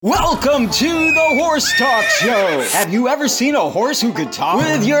Welcome to the Horse Talk Show. Have you ever seen a horse who could talk?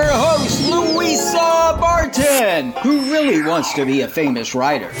 With your host, Louisa Barton, who really wants to be a famous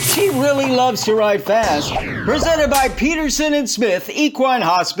rider. She really loves to ride fast. Presented by Peterson & Smith Equine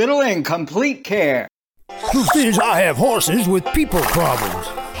Hospital and Complete Care. Truth is, I have horses with people problems.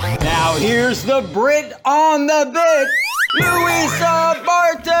 Now here's the Brit on the bit, Louisa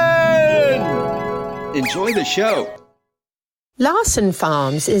Barton. Enjoy the show. Larson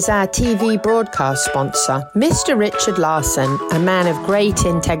Farms is our TV broadcast sponsor. Mr. Richard Larson, a man of great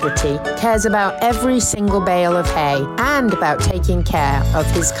integrity, cares about every single bale of hay and about taking care of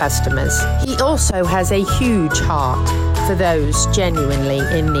his customers. He also has a huge heart for those genuinely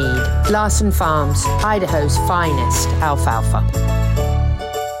in need. Larson Farms, Idaho's finest alfalfa.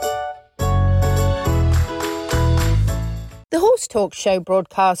 The Horse Talk Show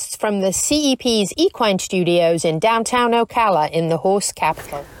broadcasts from the CEP's Equine Studios in downtown Ocala in the horse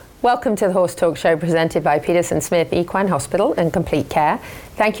capital. Welcome to the Horse Talk Show presented by Peterson Smith Equine Hospital and Complete Care.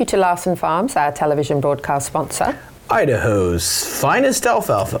 Thank you to Larson Farms, our television broadcast sponsor. Idaho's finest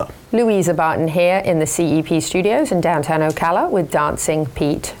alfalfa. Louisa Barton here in the CEP Studios in downtown Ocala with Dancing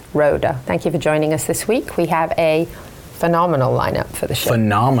Pete Roeder. Thank you for joining us this week. We have a phenomenal lineup for the show.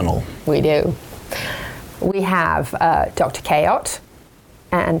 Phenomenal. We do. We have Dr. Kayot,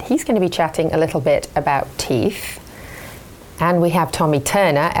 and he's going to be chatting a little bit about teeth. And we have Tommy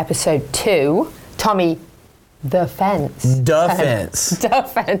Turner, episode 2. Tommy the Fence.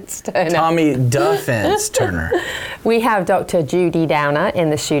 Fence Turner. Tommy the Fence Turner. We have Dr. Judy Downer in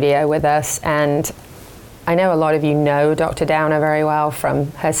the studio with us, and I know a lot of you know Dr. Downer very well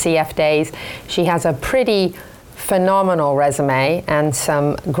from her CF days. She has a pretty phenomenal resume and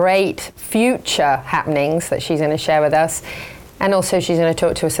some great future happenings that she's going to share with us. And also she's going to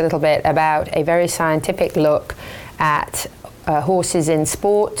talk to us a little bit about a very scientific look at horses in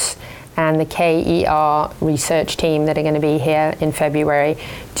sports and the KER research team that are going to be here in February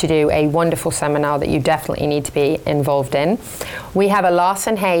to do a wonderful seminar that you definitely need to be involved in. We have a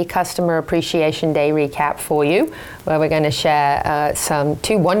Larson Hay Customer Appreciation Day recap for you, where we're going to share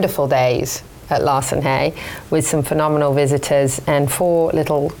two wonderful days at Larson Hay with some phenomenal visitors and 4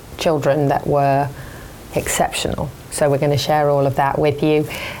 little children that were exceptional. So we're going to share all of that with you.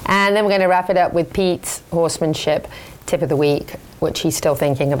 And then we're going to wrap it up with Pete's horsemanship tip of the week, which he's still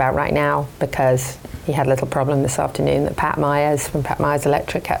thinking about right now because he had a little problem this afternoon that Pat Myers from Pat Myers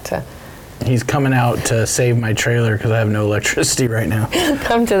Electric had to... He's coming out to save my trailer because I have no electricity right now.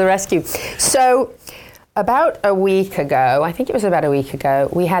 Come to the rescue. So about a week ago, I think it was about a week ago,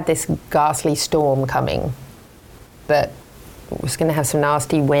 we had this ghastly storm coming that was going to have some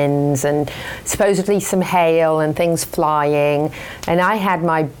nasty winds and supposedly some hail and things flying. And I had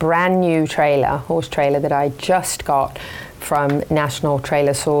my brand new trailer, horse trailer that I just got from National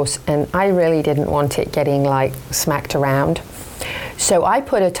Trailer Source, and I really didn't want it getting like smacked around. So I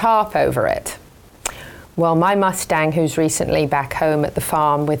put a tarp over it. Well, my Mustang, who's recently back home at the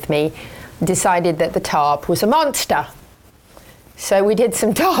farm with me, decided that the tarp was a monster. So we did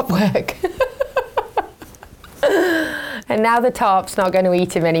some tarp work. And now the tarp's not going to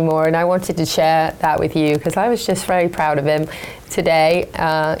eat him anymore, and I wanted to share that with you because I was just very proud of him today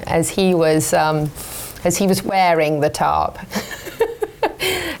as he was wearing the tarp.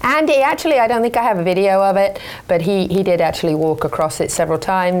 And he actually, I don't think I have a video of it, but he did actually walk across it several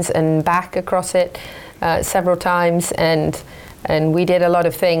times and back across it several times, and we did a lot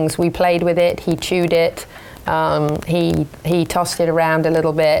of things. We played with it, he chewed it, he tossed it around a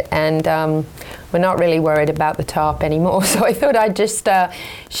little bit, and we're not really worried about the tarp anymore. So I thought I'd just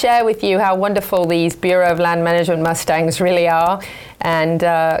share with you how wonderful these Bureau of Land Management Mustangs really are. And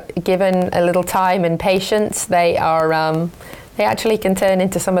given a little time and patience, they actually can turn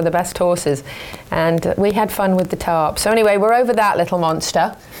into some of the best horses. And we had fun with the tarp. So anyway, we're over that little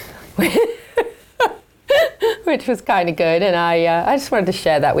monster, which was kind of good. And I just wanted to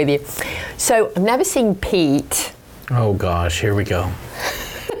share that with you. So I've never seen Pete. Oh gosh, here we go.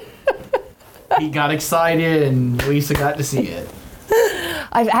 He got excited and Lisa got to see it.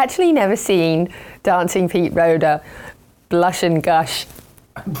 I've actually never seen Dancing Pete Roeder blush and gush.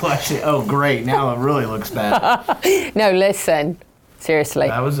 Blush it. Oh, great. Now it really looks bad. No, listen. Seriously.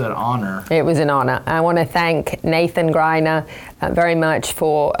 That was an honor. It was an honor. I want to thank Nathan Greiner very much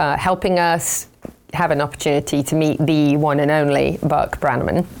for helping us have an opportunity to meet the one and only Buck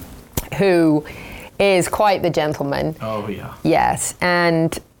Brannaman, who is quite the gentleman. Oh, yeah. Yes.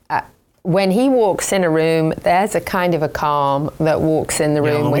 And when he walks in a room, there's a kind of a calm that walks in the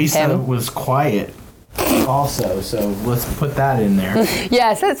room with him. Louisa was quiet also, so let's put that in there.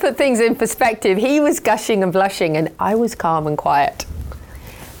 Yes, let's put things in perspective. He was gushing and blushing, and I was calm and quiet.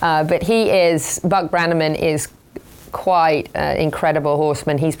 But Buck Brannaman is quite an incredible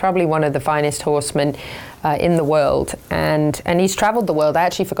horseman. He's probably one of the finest horsemen in the world, and he's traveled the world. I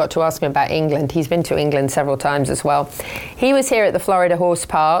actually forgot to ask him about England. He's been to England several times as well. He was here at the Florida Horse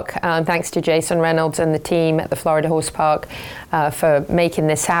Park, thanks to Jason Reynolds and the team at the Florida Horse Park for making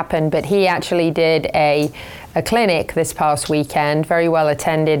this happen. But he actually did a clinic this past weekend, very well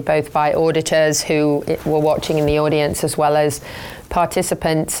attended both by auditors who were watching in the audience as well as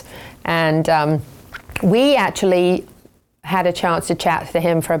participants. And we actually had a chance to chat to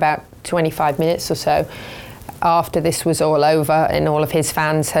him for about 25 minutes or so after this was all over and all of his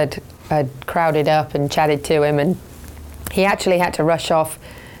fans had crowded up and chatted to him, and he actually had to rush off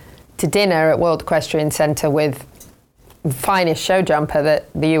to dinner at World Equestrian Center with the finest show jumper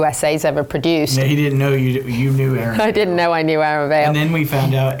that the USA's ever produced. Yeah, he didn't know you knew Aaron. I didn't know I knew Aaron Vale. And then we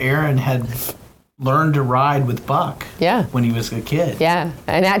found out Aaron had learned to ride with Buck when he was a kid. Yeah,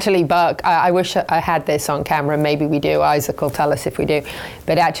 and actually Buck, I wish I had this on camera, maybe we do, Isaac will tell us if we do,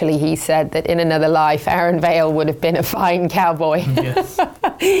 but actually he said that in another life Aaron Vale would have been a fine cowboy. Yes.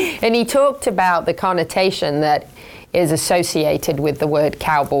 And he talked about the connotation that is associated with the word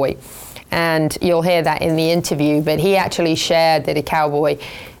cowboy, and you'll hear that in the interview, but he actually shared that a cowboy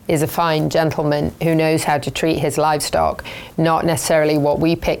is a fine gentleman who knows how to treat his livestock, not necessarily what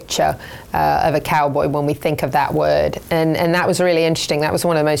we picture of a cowboy when we think of that word. And that was really interesting. That was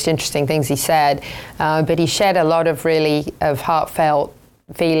one of the most interesting things he said. But he shared a lot of heartfelt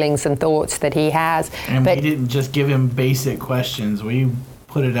feelings and thoughts that he has. And we didn't just give him basic questions. We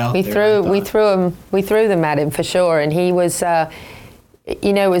put it out there. We threw them at him for sure. And he was,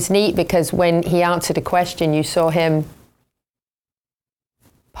 it was neat because when he answered a question, you saw him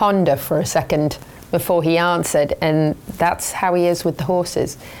ponder for a second before he answered, and that's how he is with the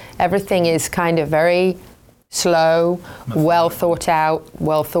horses. Everything is kind of very slow, well thought out,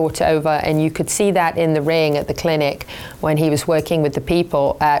 well thought over, and you could see that in the ring at the clinic when he was working with the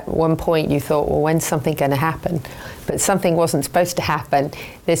people. At one point you thought, well, when's something going to happen? But something wasn't supposed to happen.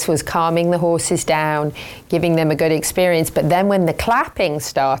 This was calming the horses down, giving them a good experience. But then when the clapping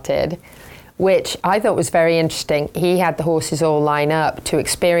started, which I thought was very interesting, he had the horses all line up to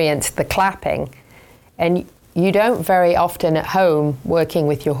experience the clapping. And you don't very often at home, working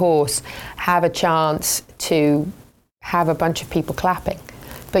with your horse, have a chance to have a bunch of people clapping.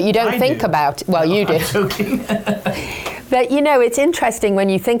 But you don't think about it. Well, you do. I'm joking. But it's interesting when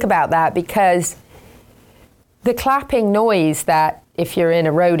you think about that, because the clapping noise that if you're in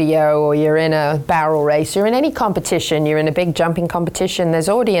a rodeo or you're in a barrel race, you're in any competition, you're in a big jumping competition, there's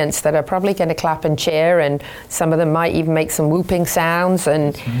audience that are probably going to clap and cheer, and some of them might even make some whooping sounds,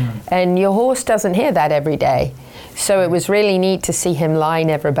 and your horse doesn't hear that every day. So it was really neat to see him line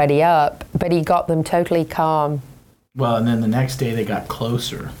everybody up, but he got them totally calm. Well, and then the next day they got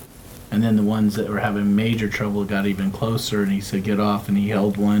closer. And then the ones that were having major trouble got even closer, and he said, get off, and he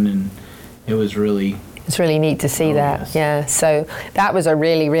held one, and it was really... It's really neat to see that. Yes. Yeah, so that was a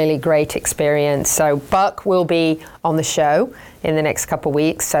really, really great experience. So Buck will be on the show in the next couple of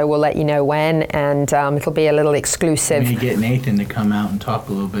weeks, so we'll let you know when, and it'll be a little exclusive. Maybe get Nathan to come out and talk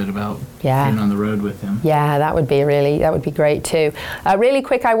a little bit about being on the road with him. Yeah, that would be great too. Really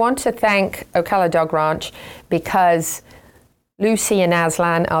quick, I want to thank Ocala Dog Ranch because Lucy and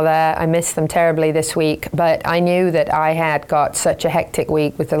Aslan are there. I missed them terribly this week, but I knew that I had got such a hectic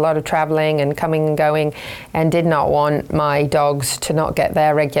week with a lot of traveling and coming and going, and did not want my dogs to not get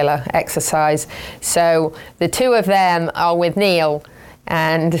their regular exercise. So the two of them are with Neil,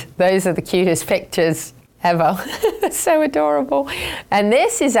 and those are the cutest pictures ever. So adorable. And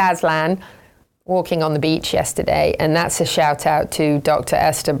this is Aslan walking on the beach yesterday, and that's a shout out to Dr.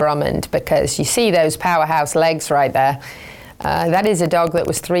 Esther Brummond, because you see those powerhouse legs right there. That is a dog that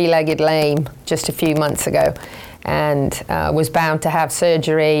was three-legged lame just a few months ago, and was bound to have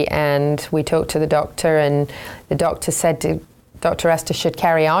surgery, and we talked to the doctor, and the doctor said to Dr. Esther should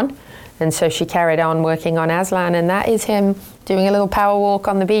carry on, and so she carried on working on Aslan, and that is him doing a little power walk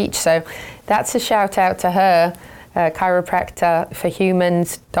on the beach. So that's a shout out to her, chiropractor for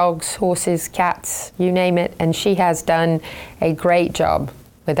humans, dogs, horses, cats, you name it, and she has done a great job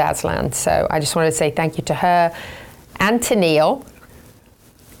with Aslan. So I just wanted to say thank you to her and to Neil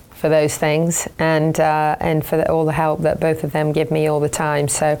for those things, and for all the help that both of them give me all the time.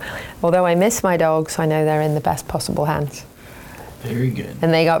 So although I miss my dogs, I know they're in the best possible hands. Very good.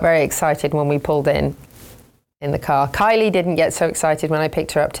 And they got very excited when we pulled in the car. Kylie didn't get so excited when I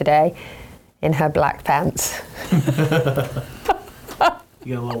picked her up today in her black pants. You got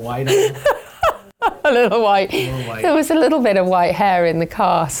a little white on it? A little white. There was a little bit of white hair in the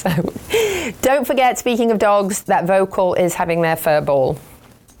car. So don't forget, speaking of dogs, that Vocal is having their fur ball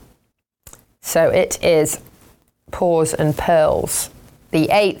So it is Paws and Pearls, the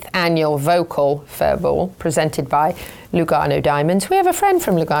 8th annual vocal furball presented by Lugano Diamonds. We have a friend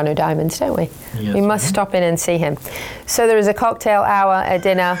from Lugano Diamonds, don't we? Yes, we must stop in and see him. So there is a cocktail hour, a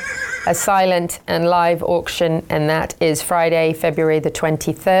dinner, a silent and live auction, and that is Friday, February the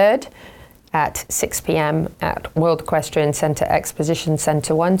 23rd at 6 p.m. at World Equestrian Centre Exposition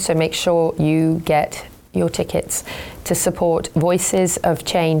Centre 1. So make sure you get your tickets to support Voices of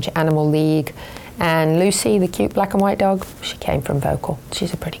Change Animal League. And Lucy, the cute black and white dog, she came from Vocal.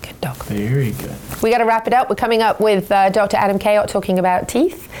 She's a pretty good dog. Very good. We got to wrap it up. We're coming up with Dr. Adam Kayott talking about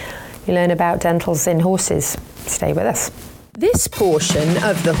teeth. You learn about dentals in horses. Stay with us. This portion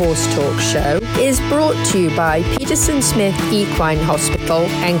of the Horse Talk Show is brought to you by Peterson Smith Equine Hospital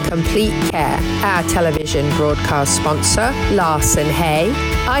and Complete Care. Our television broadcast sponsor, Larson Hay,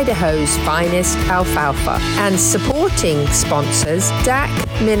 Idaho's finest alfalfa, and supporting sponsors, DAC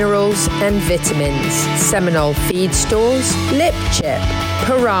Minerals and Vitamins, Seminole Feed Stores, Lip Chip,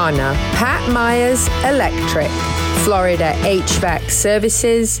 Piranha, Pat Myers Electric, Florida HVAC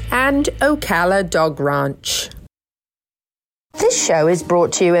Services, and Ocala Dog Ranch. This show is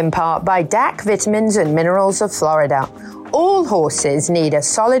brought to you in part by DAC Vitamins and Minerals of Florida. All horses need a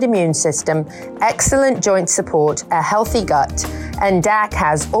solid immune system, excellent joint support, a healthy gut, and DAC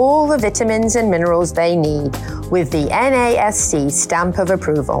has all the vitamins and minerals they need with the NASC stamp of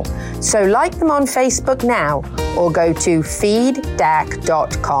approval. So like them on Facebook now or go to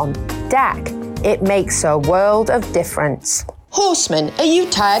feeddac.com. DAC, it makes a world of difference. Horsemen, are you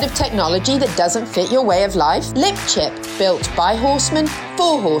tired of technology that doesn't fit your way of life? Lip Chip, built by horsemen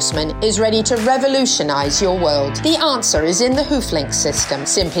for horsemen, is ready to revolutionize your world. The answer is in the HoofLink system.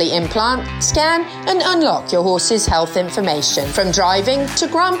 Simply implant, scan, and unlock your horse's health information. From driving to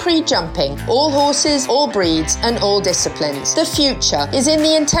Grand Prix jumping, all horses, all breeds, and all disciplines. The future is in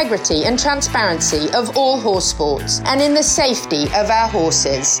the integrity and transparency of all horse sports and in the safety of our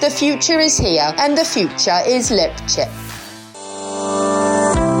horses. The future is here, and the future is Lip Chip.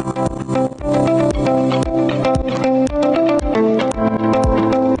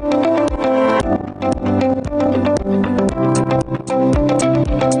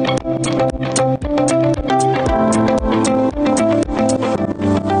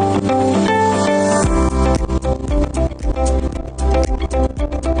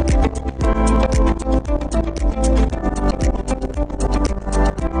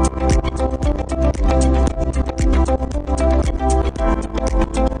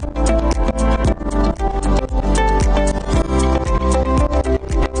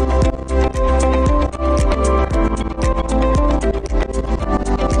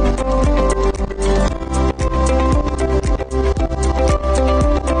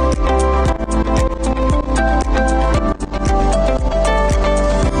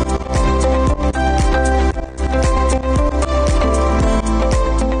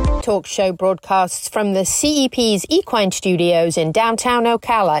 Talk show broadcasts from the CEP's Equine Studios in downtown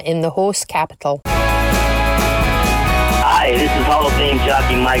Ocala in the horse capital. Hi, this is Hall of Fame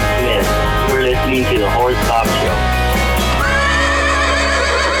jockey Mike Smith. We're listening to the Horse Talk Show.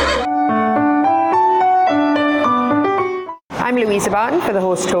 I'm Louisa Barton for the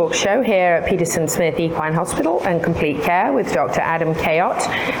Horse Talk Show here at Peterson Smith Equine Hospital and Complete Care with Dr. Adam Kayott,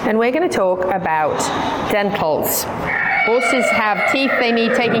 and we're going to talk about dentals. Horses have teeth they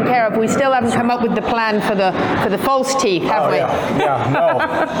need taken care of. We still haven't come up with the plan for the false teeth, have we?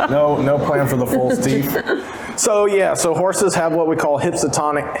 No plan for the false teeth. So horses have what we call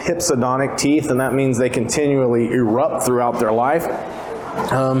hypsodontic teeth, and that means they continually erupt throughout their life.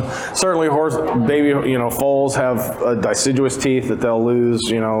 Certainly foals have deciduous teeth that they'll lose,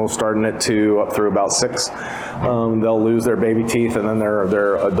 starting at 2 up through about 6. They'll lose their baby teeth, and then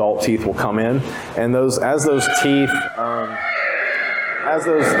their adult teeth will come in. And as the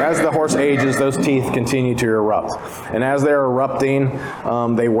horse ages, those teeth continue to erupt. And as they're erupting,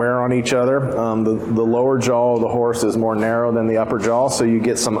 they wear on each other. The lower jaw of the horse is more narrow than the upper jaw, so you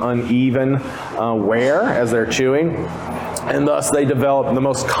get some uneven wear as they're chewing. And thus they develop the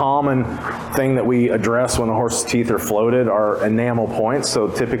most common thing that we address when the horse's teeth are floated are enamel points. So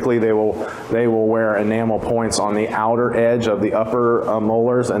typically they will wear enamel points on the outer edge of the upper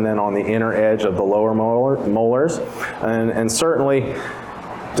molars and then on the inner edge of the lower molars. And certainly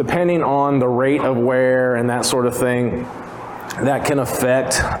depending on the rate of wear and that sort of thing, that can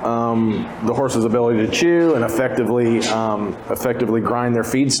affect the horse's ability to chew and effectively grind their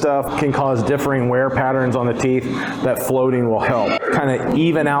feed stuff. Can cause differing wear patterns on the teeth that floating will help kind of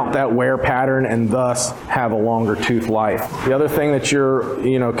even out that wear pattern and thus have a longer tooth life. The other thing that you're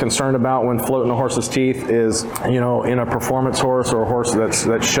concerned about when floating a horse's teeth is in a performance horse or a horse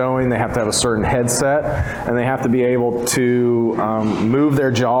that's showing, they have to have a certain headset and they have to be able to move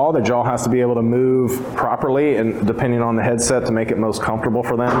their jaw. Their jaw has to be able to move properly and depending on the headset to make it most comfortable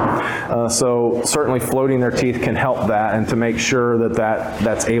for them. So certainly floating their teeth can help that and to make sure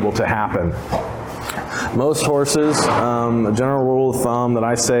that's able to happen. Most horses, a general rule of thumb that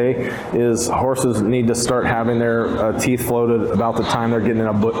I say is horses need to start having their teeth floated about the time they're getting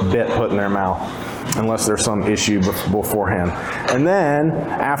a bit put in their mouth, unless there's some issue beforehand. And then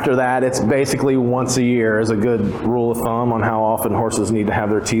after that, it's basically once a year is a good rule of thumb on how often horses need to have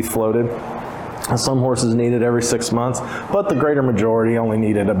their teeth floated. Some horses need it every 6 months, but the greater majority only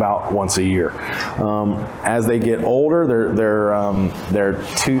need it about once a year. As they get older, their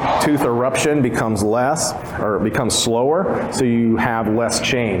tooth eruption becomes less, or it becomes slower, so you have less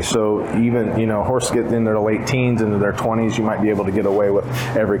change. So even, horses get in their late teens, into their 20s, you might be able to get away with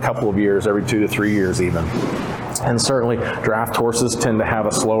every couple of years, every 2 to 3 years even. And certainly draft horses tend to have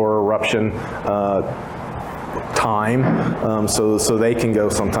a slower eruption time, so they can go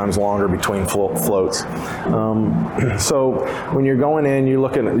sometimes longer between floats. So when you're going in,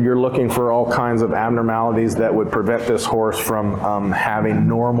 you're looking for all kinds of abnormalities that would prevent this horse from having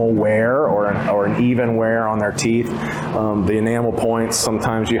normal wear or an even wear on their teeth. The enamel points,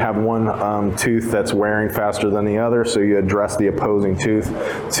 sometimes you have one tooth that's wearing faster than the other, so you address the opposing tooth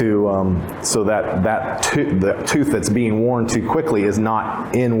so that the tooth that's being worn too quickly is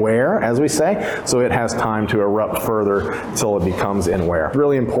not in wear, as we say, so it has time to erupt further until it becomes in wear.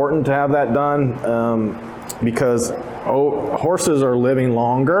 Really important to have that done because horses are living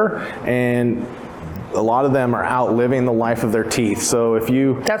longer and a lot of them are outliving the life of their teeth. So if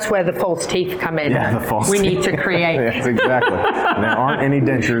you... That's where the false teeth come in. Yeah, the false we teeth. need to create. Yes, exactly. And there aren't any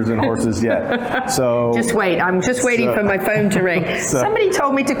dentures in horses yet. So... Just wait. I'm just waiting for my phone to ring. Somebody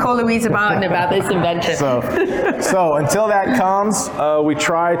told me to call Louisa Barton about this invention. So until that comes, we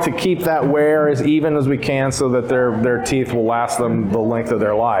try to keep that wear as even as we can so that their teeth will last them the length of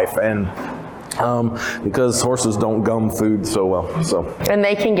their life. And because horses don't gum food so well. And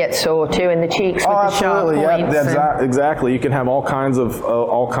they can get sore too in the cheeks with the sharp points. Yeah, exactly. You can have all kinds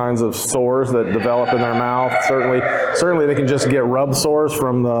of sores that develop in their mouth. Certainly they can just get rub sores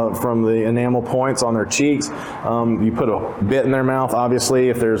from the enamel points on their cheeks. You put a bit in their mouth. Obviously,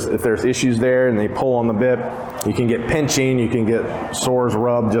 if there's issues there and they pull on the bit, you can get pinching. You can get sores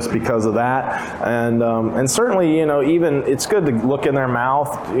rubbed just because of that. And certainly even it's good to look in their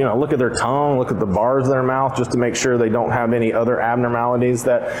mouth. Look at their tongue. Look at the bars of their mouth just to make sure they don't have any other abnormalities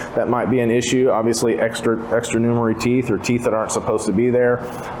that might be an issue. Obviously, extranumerary teeth or teeth that aren't supposed to be there.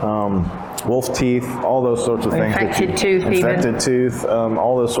 Wolf teeth, all those sorts of things. Infected tooth,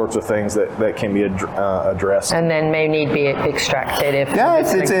 all those sorts of things that can be addressed. And then may need to be extracted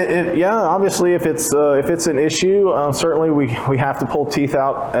obviously if it's an issue, certainly we have to pull teeth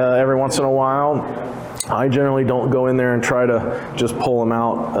out every once in a while. I generally don't go in there and try to just pull them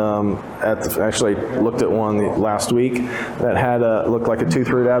out. Actually looked at one last week that had looked like a tooth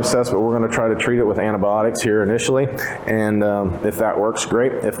root abscess, but we're going to try to treat it with antibiotics here initially. And if that works,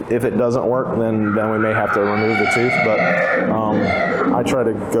 great. If it doesn't work, then we may have to remove the tooth. But I try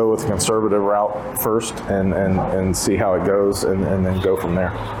to go with the conservative route first and see how it goes, and then go from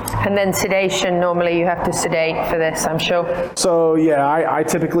there. And then sedation, normally you have to sedate for this, I'm sure. So yeah, I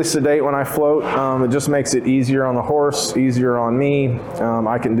typically sedate when I float. It just makes it easier on the horse, easier on me.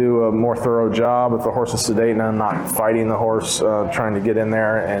 I can do a more thorough job if the horse is sedate and I'm not fighting the horse, trying to get in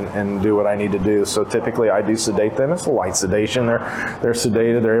there and do what I need to do. So typically I do sedate them. It's a light sedation. They're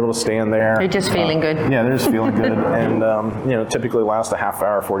sedated. They're able to stand there. They're just feeling good. Yeah, they're just feeling good. And typically lasts a half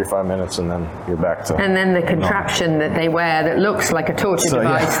hour, 45 minutes, and then you're back to... And then the contraption that they wear that looks like a torture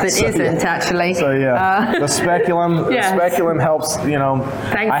device that isn't actually. So yeah, the speculum. Yes. The speculum helps.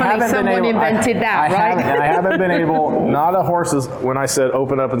 Thankfully, someone invented that, right? I haven't been able. Not a horse is. When I said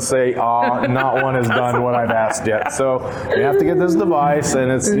open up and say not one has done what I've asked yet. So you have to get this device,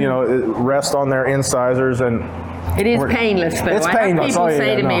 and it's it rests on their incisors, and It is painless, though. It's I painless. have people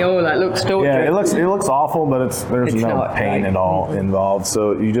say to me, "Oh, that looks torture." Yeah, it looks awful, but there's no not, pain right? at all involved.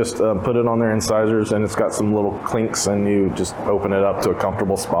 So you just put it on their incisors, and it's got some little clinks, and you just open it up to a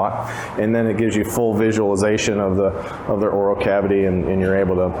comfortable spot, and then it gives you full visualization of their oral cavity, and you're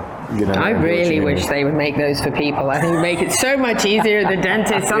able to get in. I really wish they would make those for people. I think it would make it so much easier. The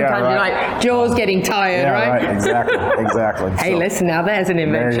dentist, sometimes you're like, jaws getting tired, right? Exactly. Hey, listen, now there's an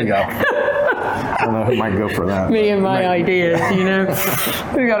invention. There you go. I don't know who might go for that. Me and my ideas, you know.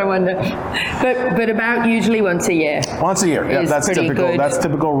 We got to wonder. But about usually once a year. Once a year, yeah, that's typical. Good. That's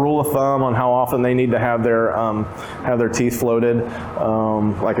typical rule of thumb on how often they need to have their teeth floated.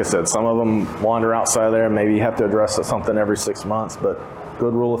 Like I said, some of them wander outside there, and maybe you have to address something every 6 months. But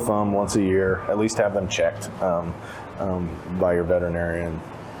good rule of thumb, once a year, at least have them checked by your veterinarian.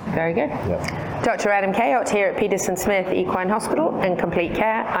 Very good. Yeah. Dr. Adam Kayott here at Peterson Smith Equine Hospital and Complete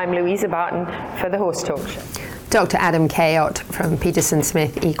Care. I'm Louisa Barton for the Horse Talk Show. Dr. Adam Kayott from Peterson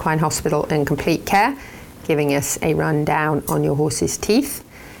Smith Equine Hospital and Complete Care, giving us a rundown on your horse's teeth.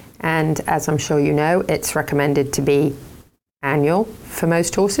 And as I'm sure you know, it's recommended to be annual for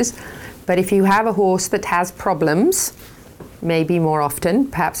most horses. But if you have a horse that has problems, maybe more often,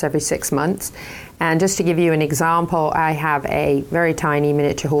 perhaps every 6 months. And just to give you an example, I have a very tiny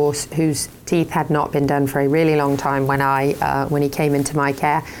miniature horse whose teeth had not been done for a really long time when he came into my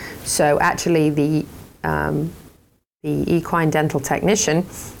care. So actually the equine dental technician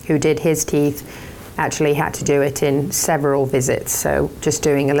who did his teeth actually had to do it in several visits, so just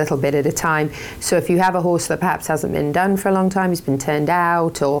doing a little bit at a time. So if you have a horse that perhaps hasn't been done for a long time, he's been turned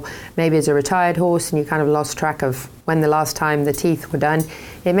out, or maybe it's a retired horse and you kind of lost track of when the last time the teeth were done,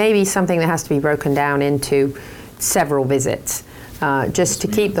 it may be something that has to be broken down into several visits, just to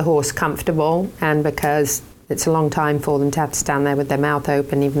keep the horse comfortable, and because it's a long time for them to have to stand there with their mouth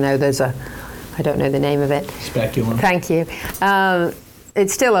open, even though there's I don't know the name of it. Speculum. Thank you.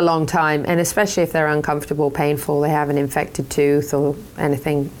 It's still a long time, and especially if they're uncomfortable, painful, they have an infected tooth or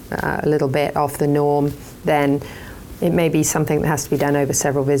anything a little bit off the norm, then it may be something that has to be done over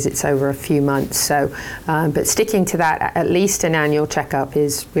several visits over a few months. So, but sticking to that, at least an annual checkup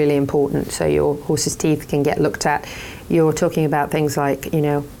is really important, so your horse's teeth can get looked at. You're talking about things like,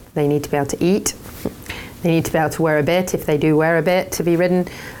 they need to be able to eat. They need to be able to wear a bit, if they do wear a bit, to be ridden.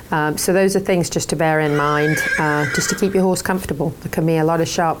 So those are things just to bear in mind, just to keep your horse comfortable. There can be a lot of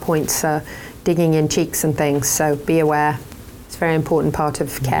sharp points digging in cheeks and things, so be aware. It's a very important part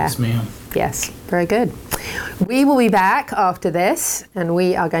of care. Yes, ma'am. Yes, very good. We will be back after this, and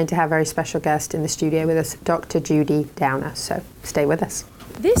we are going to have a very special guest in the studio with us, Dr. Judy Downer, so stay with us.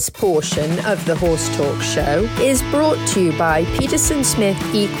 This portion of the Horse Talk Show is brought to you by Peterson Smith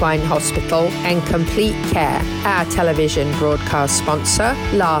Equine Hospital and Complete Care, our television broadcast sponsor,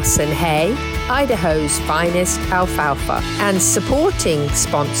 Larson Hay, Idaho's finest alfalfa, and supporting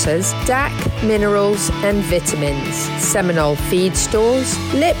sponsors DAC Minerals and Vitamins, Seminole Feed Stores,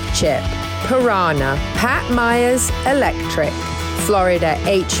 Lip Chip, Piranha, Pat Myers Electric, Florida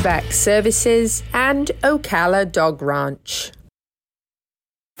HVAC Services, and Ocala Dog Ranch.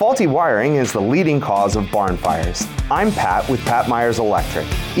 Faulty wiring is the leading cause of barn fires. I'm Pat with Pat Myers Electric.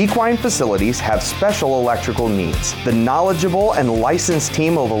 Equine facilities have special electrical needs. The knowledgeable and licensed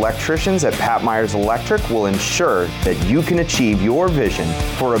team of electricians at Pat Myers Electric will ensure that you can achieve your vision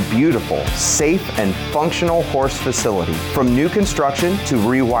for a beautiful, safe, and functional horse facility. From new construction to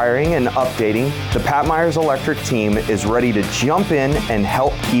rewiring and updating, the Pat Myers Electric team is ready to jump in and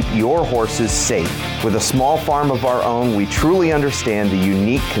help keep your horses safe. With a small farm of our own, we truly understand the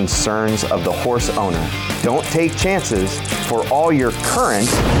unique concerns of the horse owner. Don't take chances. For all your current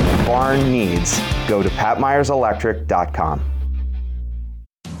barn needs, go to patmyerselectric.com.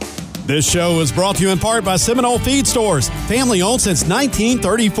 This show is brought to you in part by Seminole Feed Stores, family owned since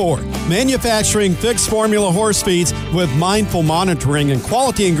 1934. Manufacturing fixed formula horse feeds with mindful monitoring and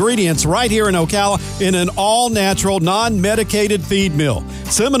quality ingredients right here in Ocala in an all-natural, non-medicated feed mill.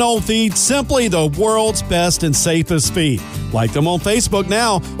 Seminole Feed, simply the world's best and safest feed. Like them on Facebook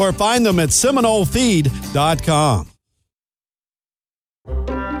now or find them at seminolefeed.com.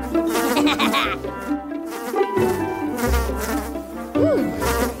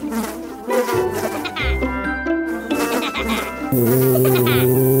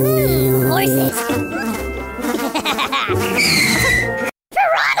 Horses.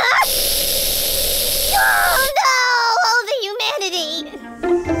 Piranha! Oh no! All the humanity!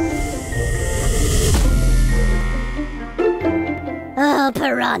 Oh,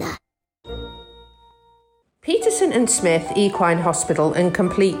 piranha. Peterson & Smith Equine Hospital and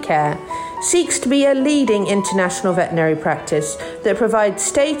Complete Care seeks to be a leading international veterinary practice that provides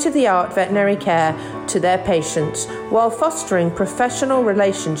state-of-the-art veterinary care to their patients while fostering professional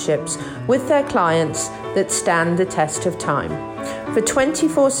relationships with their clients that stand the test of time. For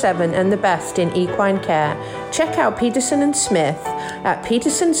 24/7 and the best in equine care, check out Peterson & Smith at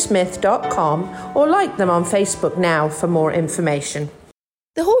petersonsmith.com or like them on Facebook now for more information.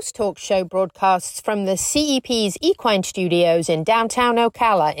 The Horse Talk Show broadcasts from the CEP's Equine Studios in downtown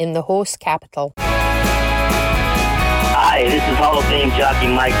Ocala in the horse capital. Hi, this is Hall of Fame jockey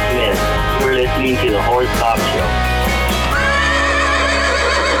Mike Smith. We're listening to the Horse Talk Show.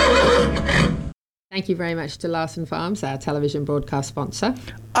 Thank you very much to Larson Farms, our television broadcast sponsor.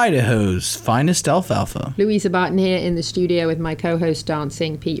 Idaho's finest alfalfa. Louisa Barton here in the studio with my co-host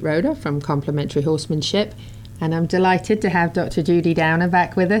dancing Pete Roeder from Complimentary Horsemanship. And I'm delighted to have Dr. Judy Downer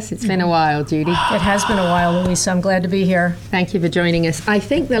back with us. It's been a while, Judy. It has been a while, Louisa. I'm glad to be here. Thank you for joining us. I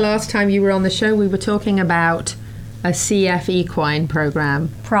think the last time you were on the show, we were talking about a CF equine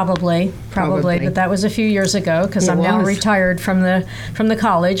program. Probably, but that was a few years ago because I'm now retired from the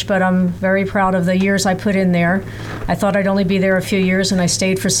college, but I'm very proud of the years I put in there. I thought I'd only be there a few years and I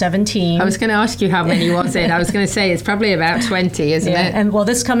stayed for 17. I was going to ask you how many was it. I was going to say it's probably about 20, isn't it? And well,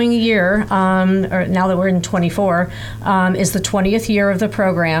 this coming year, or now that we're in 24, is the 20th year of the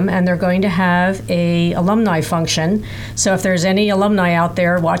program, and they're going to have a alumni function. So if there's any alumni out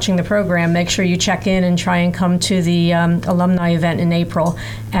there watching the program, make sure you check in and try and come to the alumni event in April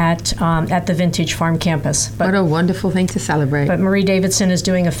at the Vintage Farm campus. What a wonderful thing to celebrate. But Marie Davidson is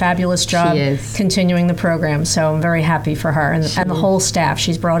doing a fabulous job continuing the program, so I'm very happy for her and the whole staff.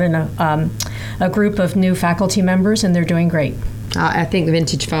 She's brought in a group of new faculty members, and they're doing great. I think the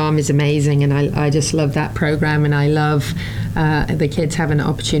Vintage Farm is amazing, and I just love that program, and I love the kids having an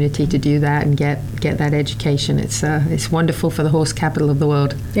opportunity to do that and get that education. It's wonderful for the horse capital of the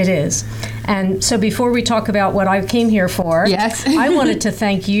world. It is. And so before we talk about what I came here for, yes. I wanted to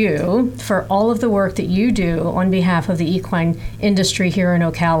thank you for all of the work that you do on behalf of the equine industry here in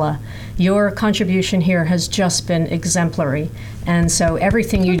Ocala. Your contribution here has just been exemplary. And so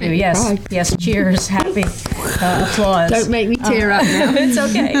everything you do, yes, cheers, happy, applause. Don't make me tear up now. It's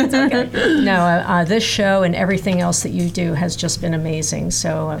okay. No, this show and everything else that you do has just been amazing.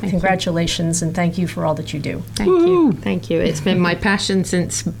 So congratulations and thank you for all that you do. Thank you. It's been my passion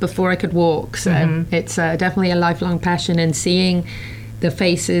since before I could walk. So it's definitely a lifelong passion, and seeing the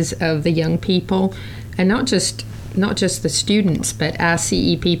faces of the young people, and not just the students, but our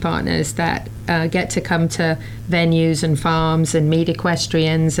CEP partners that get to come to venues and farms and meet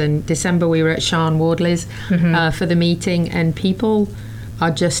equestrians. And December we were at Sean Wardley's for the meeting, and people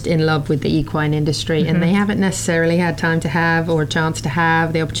are just in love with the equine industry, and they haven't necessarily had time to have or a chance to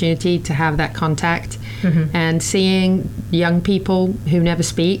have the opportunity to have that contact. And seeing young people who never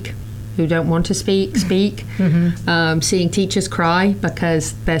speak, who don't want to speak, seeing teachers cry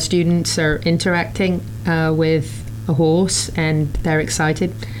because their students are interacting with a horse and they're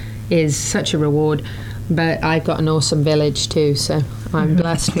excited is such a reward. But I've got an awesome village too, so I'm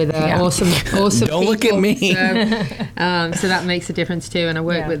blessed with awesome Don't people. Look at me. So that makes a difference too, and I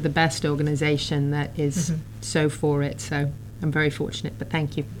work with the best organization that is so for it. So I'm very fortunate, but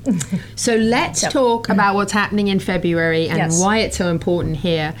thank you. So let's talk about what's happening in February and why it's so important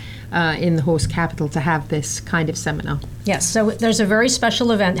here in the horse capital to have this kind of seminar. Yes, so there's a very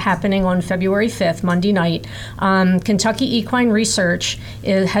special event happening on February 5th, Monday night. Kentucky Equine Research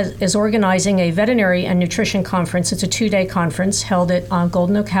is organizing a veterinary and nutrition conference. It's a 2-day conference held at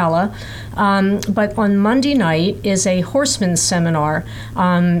Golden Ocala. But on Monday night is a horseman's seminar.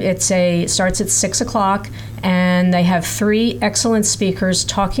 It starts at 6 o'clock, and they have 3 excellent speakers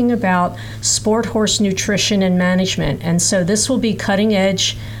talking about sport horse nutrition and management. And so this will be cutting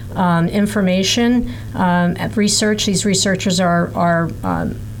edge information, research. These researchers are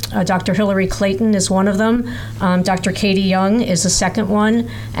Dr. Hillary Clayton is one of them. Dr. Katie Young is the second one.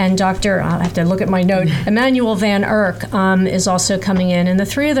 And Dr. I'll have to look at my note. Emmanuel Van Erck is also coming in. And the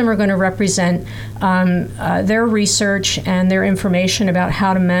 3 of them are going to represent their research and their information about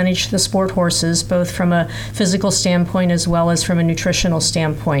how to manage the sport horses, both from a physical standpoint as well as from a nutritional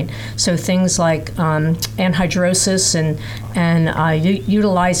standpoint. So things like anhydrosis and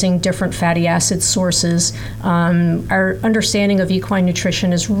utilizing different fatty acid sources. Our understanding of equine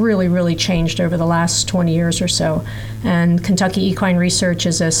nutrition is really, really changed over the last 20 years or so. And Kentucky Equine Research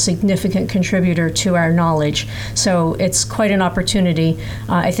is a significant contributor to our knowledge. So it's quite an opportunity.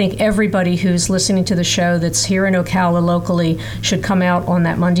 I think everybody who's listening to the show that's here in Ocala locally should come out on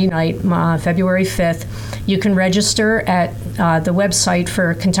that Monday night, February 5th. You can register at the website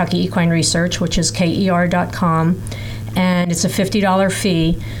for Kentucky Equine Research, which is KER.com. And it's a $50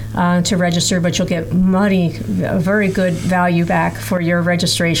 fee to register, but you'll get a very good value back for your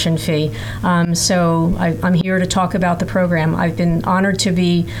registration fee. So I'm here to talk about the program. I've been honored to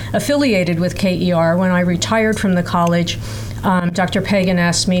be affiliated with KER. When I retired from the college, Dr. Pagan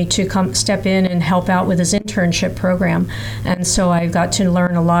asked me to step in and help out with his internship program. And so I got to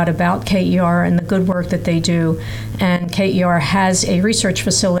learn a lot about KER and the good work that they do. And KER has a research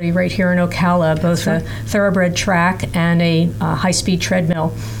facility right here in Ocala, both a thoroughbred track and a high-speed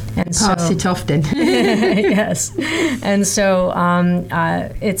treadmill. And Pass it often. Yes. And so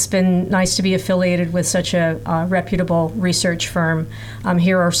it's been nice to be affiliated with such a reputable research firm.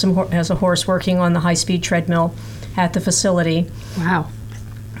 Here are has a horse working on the high-speed treadmill at the facility. Wow.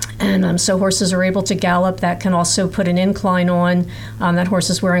 And so horses are able to gallop. That can also put an incline on. That horse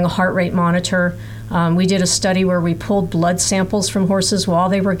is wearing a heart rate monitor. We did a study where we pulled blood samples from horses while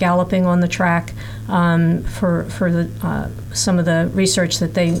they were galloping on the track for some of the research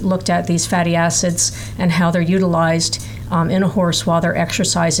that they looked at, these fatty acids and how they're utilized in a horse while they're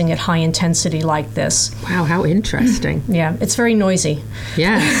exercising at high intensity like this. Wow, how interesting. Yeah, it's very noisy.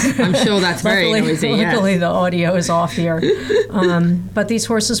 Yes, I'm sure that's very noisy. Luckily, the audio is off here. But these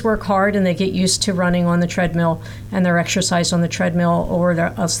horses work hard and they get used to running on the treadmill, and they're exercised on the treadmill or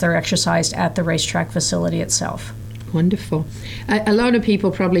else they're exercised at the racetrack facility itself. Wonderful. A lot of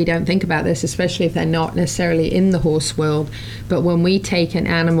people probably don't think about this, especially if they're not necessarily in the horse world. But when we take an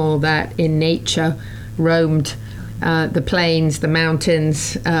animal that in nature roamed the plains, the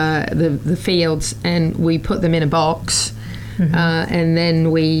mountains, the fields, and we put them in a box, and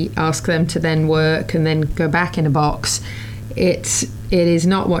then we ask them to then work and then go back in a box, it is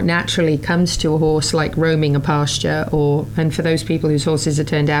not what naturally comes to a horse, like roaming a pasture, and for those people whose horses are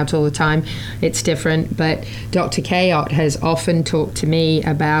turned out all the time, it's different. But Dr. Kayot has often talked to me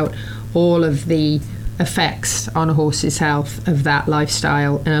about all of the effects on a horse's health of that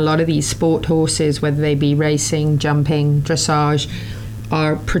lifestyle, and a lot of these sport horses, whether they be racing, jumping, dressage,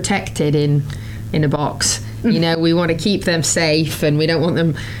 are protected in a box. You know, we want to keep them safe and we don't want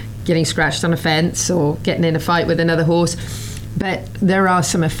them getting scratched on a fence or getting in a fight with another horse, but there are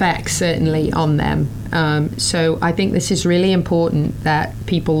some effects certainly on them. So I think this is really important that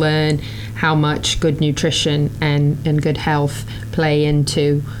people learn how much good nutrition and good health play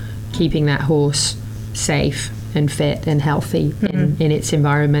into keeping that horse safe and fit and healthy in its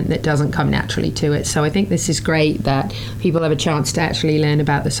environment that doesn't come naturally to it. So I think this is great that people have a chance to actually learn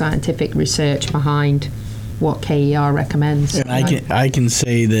about the scientific research behind what KER recommends. And I can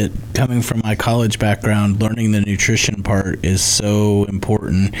say that coming from my college background, learning the nutrition part is so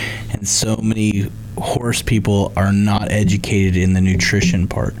important, and so many horse people are not educated in the nutrition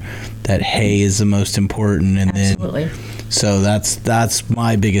part. That hay is the most important, and Absolutely. So that's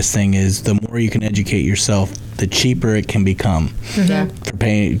my biggest thing is the more you can educate yourself, the cheaper it can become for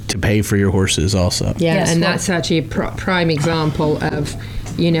pay for your horses also. Yeah, Yes, and well- that's actually a prime example of,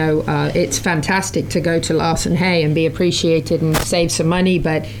 it's fantastic to go to Larson Hay and be appreciated and save some money,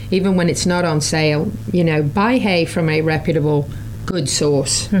 but even when it's not on sale, buy hay from a reputable, good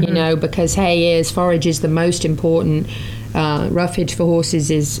source, because forage is the most important. Roughage for horses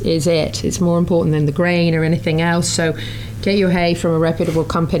is it. It's more important than the grain or anything else. So get your hay from a reputable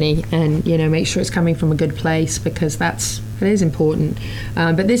company and, make sure it's coming from a good place, because it is important.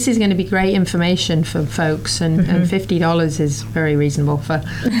 But this is going to be great information for folks, and $50 is very reasonable for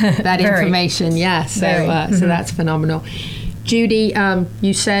that information. Yeah, so that's phenomenal. Judy,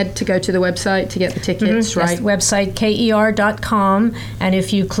 you said to go to the website to get the tickets, right? Yes, the website, KER.com, and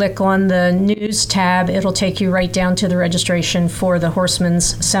if you click on the news tab, it'll take you right down to the registration for the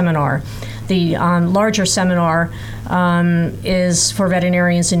Horseman's Seminar. The larger seminar is for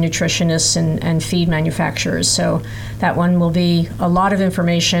veterinarians and nutritionists and feed manufacturers. So that one will be a lot of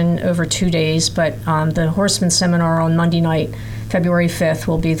information over 2 days, but the Horseman's Seminar on Monday night, February 5th,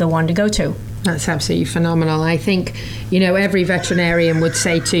 will be the one to go to. That's absolutely phenomenal. I think, every veterinarian would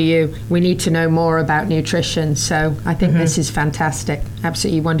say to you, we need to know more about nutrition. So I think this is fantastic.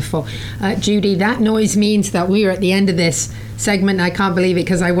 Absolutely wonderful. Judy, that noise means that we are at the end of this segment. I can't believe it,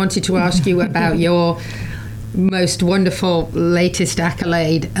 because I wanted to ask you about your most wonderful latest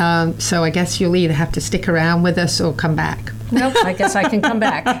accolade. So I guess you'll either have to stick around with us or come back. Nope, I guess I can come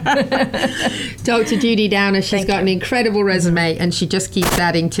back. Dr. Judy Downer, she's got an incredible resume and she just keeps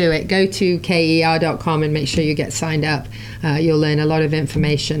adding to it. Go to KER.com and make sure you get signed up. You'll learn a lot of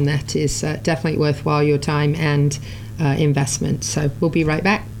information that is definitely worthwhile your time and investment. So we'll be right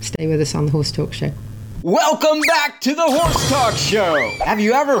back. Stay with us on the Horse Talk Show. Welcome back to the Horse Talk Show. Have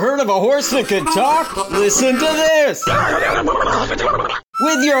you ever heard of a horse that can talk? Listen to this.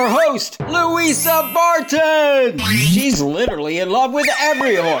 With your host, Louisa Barton. She's literally in love with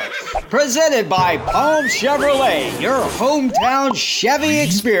every horse. Presented by Palm Chevrolet, your hometown Chevy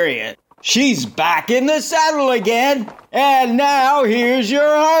experience. She's back in the saddle again. And now here's your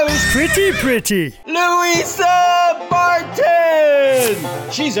host, Pretty. Louisa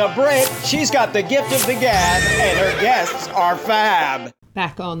Barton. She's a Brit, she's got the gift of the gab, and her guests are fab.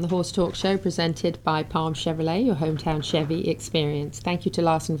 Back on the Horse Talk Show, presented by Palm Chevrolet, your hometown Chevy experience. Thank you to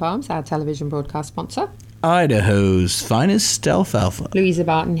Larson Farms, our television broadcast sponsor. Idaho's finest alfalfa. Louisa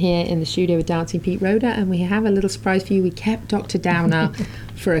Barton here in the studio with Dancing Pete Roder, and we have a little surprise for you. We kept Dr. Downer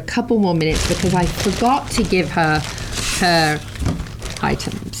for a couple more minutes because I forgot to give her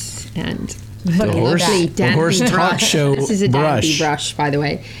items. And The horse talk show. This is a brush. dandy brush, by the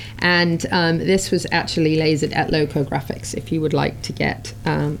way. And this was actually lasered at Loco Graphics if you would like to get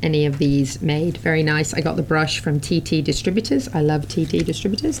any of these made. Very nice. I got the brush from TT Distributors. I love TT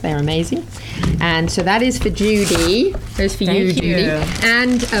Distributors. They're amazing. And so that is for Judy. There's for you, Judy.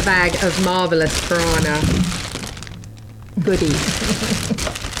 And a bag of marvelous Piranha goodies.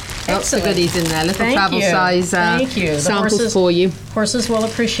 Lots of goodies in there. Little travel size samples for you. Horses will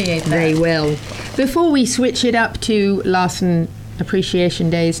appreciate that. They will. Before we switch it up to Larson Appreciation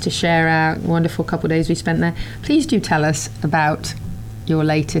Days to share our wonderful couple of days we spent there, please do tell us about your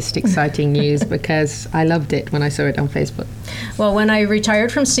latest exciting news because I loved it when I saw it on Facebook. Well, when I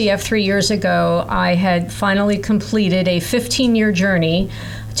retired from CF 3 years ago, I had finally completed a 15-year journey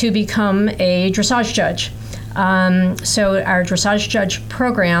to become a dressage judge. So our dressage judge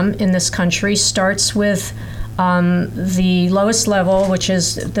program in this country starts with the lowest level, which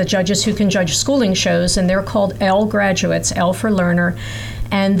is the judges who can judge schooling shows, and they're called L graduates, L for learner.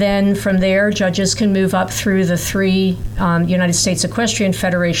 And then from there, judges can move up through the three United States Equestrian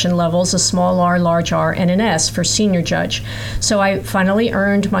Federation levels, a small R, large R, and an S for senior judge. So I finally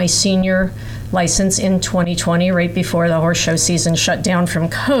earned my senior license in 2020, right before the horse show season shut down from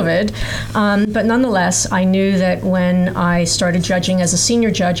COVID. But nonetheless, I knew that when I started judging as a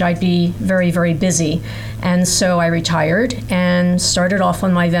senior judge, I'd be very, very busy. And so I retired and started off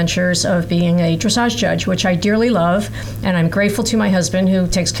on my ventures of being a dressage judge, which I dearly love. And I'm grateful to my husband who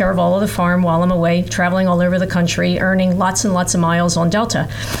takes care of all of the farm while I'm away, traveling all over the country, earning lots and lots of miles on Delta.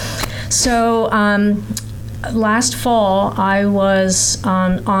 So last fall, I was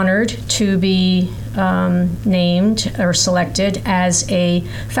honored to be named or selected as a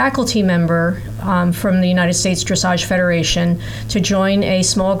faculty member from the United States Dressage Federation to join a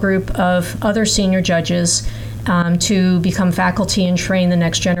small group of other senior judges to become faculty and train the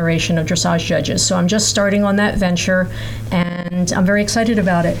next generation of dressage judges. So I'm just starting on that venture, and I'm very excited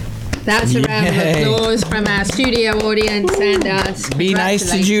about it. That's a round of applause from our studio audience and us. Be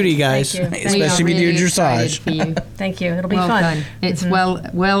nice to Judy, guys, especially if you do dressage. Thank you. It'll be well fun. Done. It's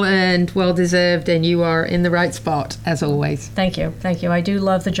well earned, well deserved, and you are in the right spot as always. Thank you. I do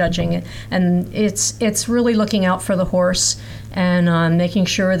love the judging, and it's really looking out for the horse and making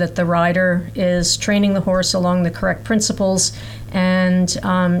sure that the rider is training the horse along the correct principles. And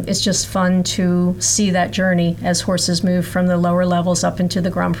it's just fun to see that journey as horses move from the lower levels up into the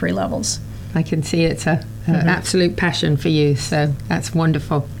Grand Prix levels. I can see it's an absolute passion for you, so that's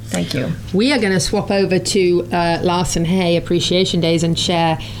wonderful. Thank you. We are going to swap over to Larson Hay Appreciation Days and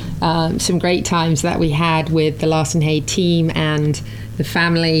share some great times that we had with the Larson Hay team and the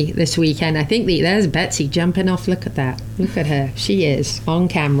family this weekend. I think there's Betsy jumping off. Look at that. Look at her. She is on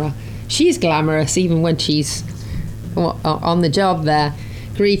camera. She's glamorous even when she's on the job there,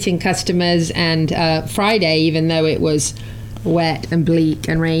 greeting customers. And Friday, even though it was wet and bleak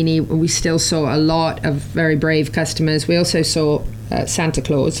and rainy, we still saw a lot of very brave customers. We also saw Santa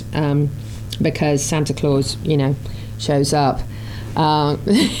Claus, because Santa Claus, shows up.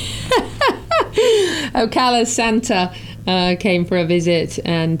 Ocala's Santa came for a visit,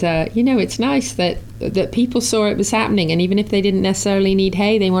 and it's nice that people saw it was happening, and even if they didn't necessarily need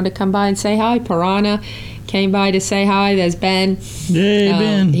hay, they wanted to come by and say hi. Piranha came by to say hi. There's Ben. Hey,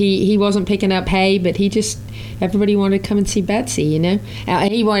 Ben. He wasn't picking up hay, but everybody wanted to come and see Betsy, you know.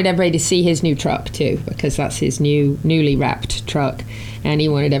 He wanted everybody to see his new truck too, because that's his newly wrapped truck, and he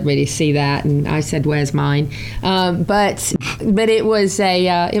wanted everybody to see that. And I said, "Where's mine?" But it was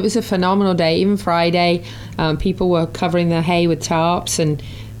a phenomenal day. Even Friday, people were covering their hay with tarps and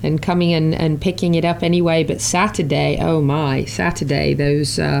coming and picking it up anyway. But Saturday,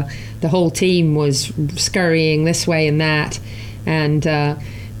 those the whole team was scurrying this way and that, and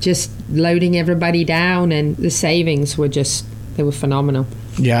just loading everybody down, and the savings they were phenomenal.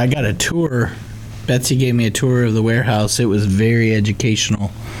 Yeah, I got a tour. Betsy gave me a tour of the warehouse. It was very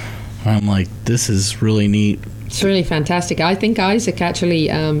educational. I'm like, this is really neat. It's really fantastic. I think Isaac actually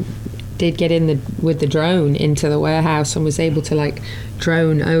did get with the drone into the warehouse and was able to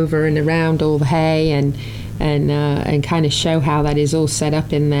drone over and around all the hay and kind of show how that is all set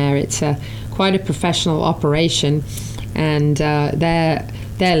up in there. It's quite a professional operation, and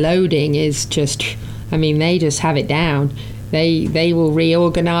their loading is just, they just have it down. They will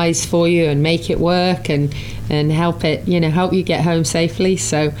reorganize for you and make it work and help you get home safely.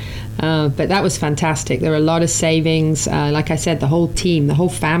 So, but that was fantastic. There were a lot of savings. Like I said, the whole team, the whole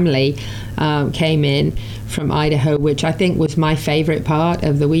family came in from Idaho, which I think was my favorite part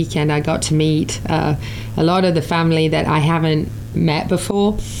of the weekend. I got to meet a lot of the family that I haven't met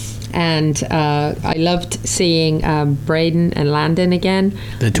before. And I loved seeing Braden and Landon again.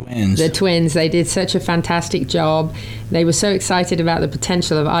 The twins. They did such a fantastic job. They were so excited about the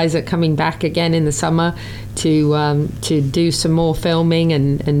potential of Isaac coming back again in the summer to do some more filming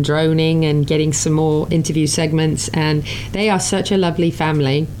and droning and getting some more interview segments. And they are such a lovely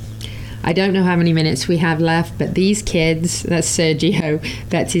family. I don't know how many minutes we have left, but these kids, that's Sergio,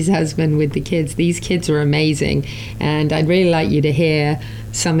 Betsy's husband, with the kids, these kids are amazing. And I'd really like you to hear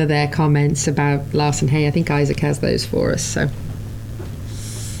some of their comments about Larson Hay. I think Isaac has those for us. So,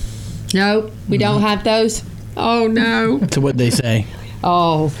 no, we don't have those. Oh, no. So what'd they say?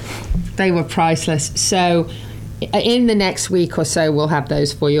 Oh, they were priceless. So in the next week or so, we'll have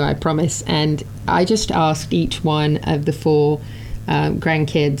those for you, I promise. And I just asked each one of the 4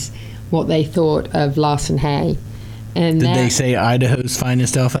 grandkids what they thought of Larson Hay. And did they say Idaho's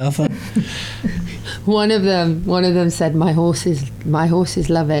finest alfalfa? One of them said, my horses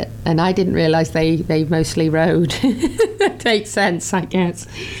love it. And I didn't realize they mostly rode. That takes sense, I guess.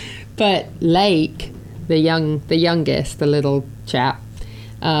 But Lake, the youngest, the little chap,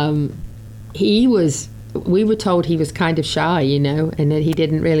 we were told he was kind of shy, and that he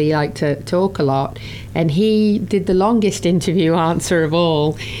didn't really like to talk a lot. And he did the longest interview answer of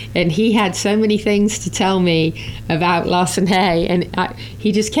all. And he had so many things to tell me about Larson Hay. And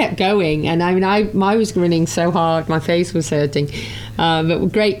he just kept going. And I was grinning so hard, my face was hurting. But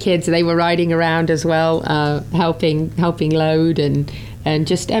great kids. They were riding around as well, helping load, and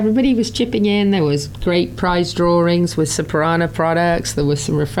just everybody was chipping in. There was great prize drawings with some piranha products. There was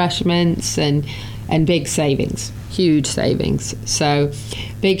some refreshments and big savings, huge savings. So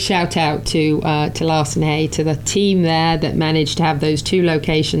big shout out to Larson Hay, to the team there that managed to have those 2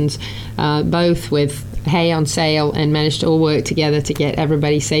 locations, both with hay on sale, and managed to all work together to get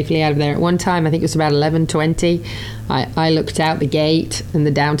everybody safely out of there. At one time, I think it was about 11:20, I looked out the gate in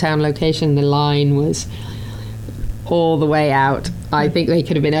the downtown location. The line was all the way out. I think they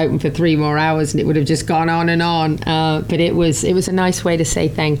could have been open for 3 more hours and it would have just gone on and on. But it was a nice way to say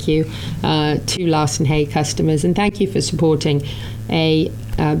thank you to Larson Hay customers, and thank you for supporting a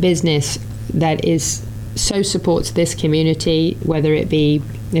business that so supports this community, whether it be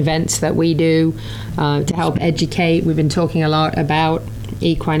events that we do to help educate. We've been talking a lot about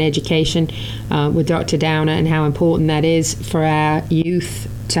equine education with Dr. Downer and how important that is for our youth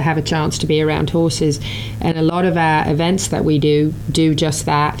to have a chance to be around horses. And a lot of our events that we do just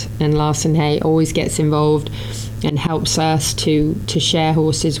that, and Larson Hay always gets involved and helps us to share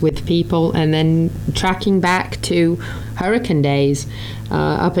horses with people. And then tracking back to hurricane days,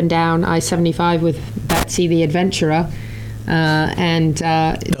 up and down I-75 with Betsy the Adventurer, and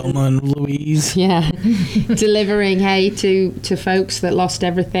Thelma and Louise. Yeah, delivering hay to folks that lost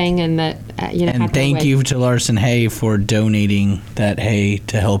everything and that And thank you to Larson Hay for donating that hay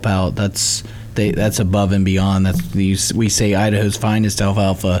to help out. That's above and beyond. We say Idaho's finest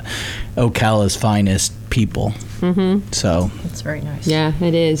alfalfa, Ocala's finest people. Mm-hmm. So that's very nice. Yeah,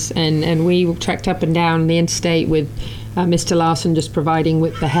 it is. And we trekked up and down the interstate with Mr. Larson just providing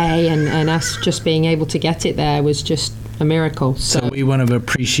with the hay, and us just being able to get it there was just a miracle. So we want to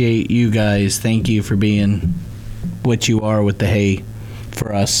appreciate you guys. Thank you for being what you are with the hay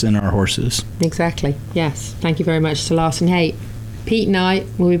for us and our horses. Exactly. Yes. Thank you very much to Larson Hay. Pete and I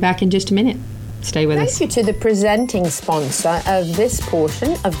will be back in just a minute. Stay with us. Thank you to the presenting sponsor of this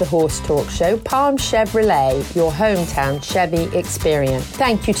portion of the Horse Talk Show, Palm Chevrolet, your hometown Chevy experience.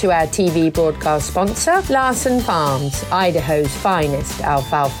 Thank you to our TV broadcast sponsor, Larson Farms, Idaho's finest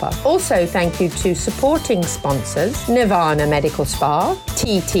alfalfa. Also, thank you to supporting sponsors, Nirvana Medical Spa,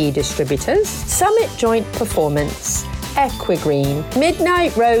 TT Distributors, Summit Joint Performance, Equigreen,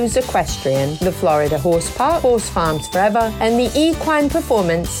 Midnight Rose Equestrian, the Florida Horse Park, Horse Farms Forever, and the Equine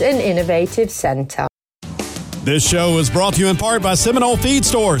Performance and Innovative Center. This show is brought to you in part by Seminole Feed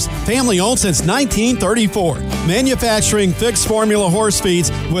Stores, family owned since 1934. Manufacturing fixed formula horse feeds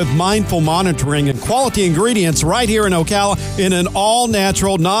with mindful monitoring and quality ingredients right here in Ocala in an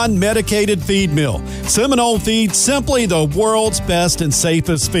all-natural, non-medicated feed mill. Seminole Feed, simply the world's best and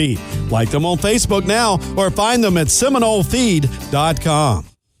safest feed. Like them on Facebook now or find them at SeminoleFeed.com.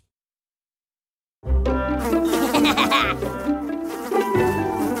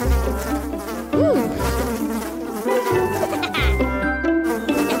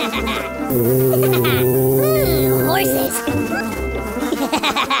 Horses.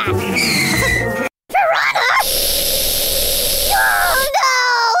 Piranha! Oh no!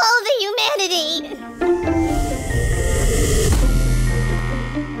 Oh, the humanity!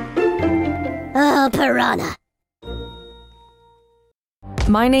 Oh, piranha.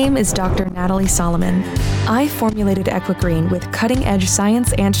 My name is Dr. Natalie Solomon. I formulated Equigreen with cutting-edge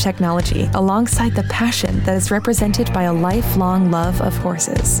science and technology alongside the passion that is represented by a lifelong love of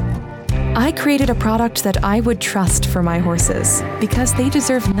horses. I created a product that I would trust for my horses because they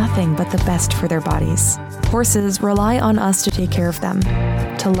deserve nothing but the best for their bodies. Horses rely on us to take care of them,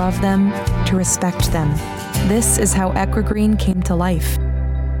 to love them, to respect them. This is how Equigreen came to life.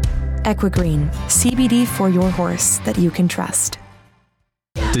 Equigreen, CBD for your horse that you can trust.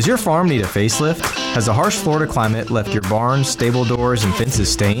 Does your farm need a facelift? Has the harsh Florida climate left your barns, stable doors, and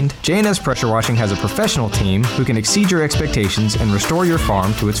fences stained? J&S Pressure Washing has a professional team who can exceed your expectations and restore your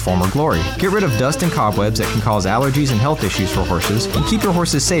farm to its former glory. Get rid of dust and cobwebs that can cause allergies and health issues for horses, and keep your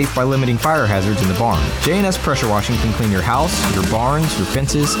horses safe by limiting fire hazards in the barn. J&S Pressure Washing can clean your house, your barns, your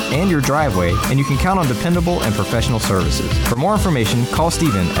fences, and your driveway, and you can count on dependable and professional services. For more information, call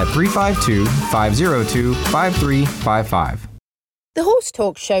Stephen at 352-502-5355. The Horse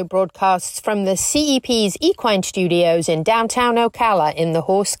Talk Show broadcasts from the CEP's Equine Studios in downtown Ocala in the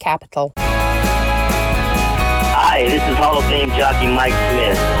horse capital. Hi, this is Hall of Fame jockey Mike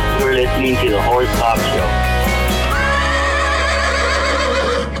Smith. You're listening to the Horse Talk Show.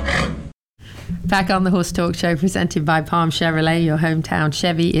 Back on the Horse Talk Show, presented by Palm Chevrolet, your hometown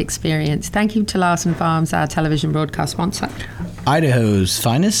Chevy experience. Thank you to Larson Farms, our television broadcast sponsor. Idaho's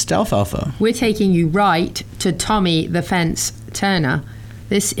finest alfalfa. We're taking you right to Tommy the Fence Turner.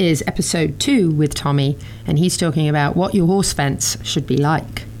 This is episode 2 with Tommy, and he's talking about what your horse fence should be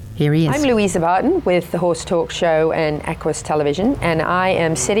like. Here he is. I'm Louisa Barton with the Horse Talk Show and Equus Television, and I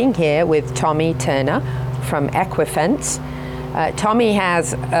am sitting here with Tommy Turner from Equifence. Tommy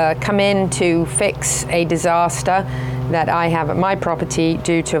has come in to fix a disaster that I have at my property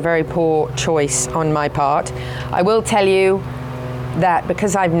due to a very poor choice on my part. I will tell you that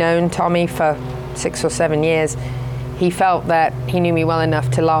because I've known Tommy for 6 or 7 years, he felt that he knew me well enough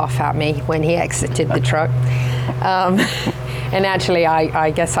to laugh at me when he exited the truck. And actually,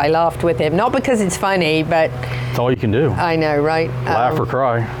 I guess I laughed with him. Not because it's funny, but... It's all you can do. I know, right? Laugh or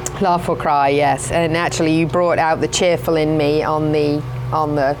cry. Laugh or cry, yes. And actually, you brought out the cheerful in me on the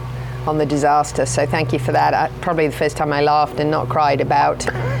disaster. So thank you for that. Probably the first time I laughed and not cried about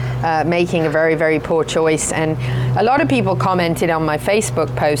making a very, very poor choice. And a lot of people commented on my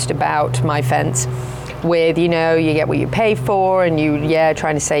Facebook post about my fence with, you know, you get what you pay for, and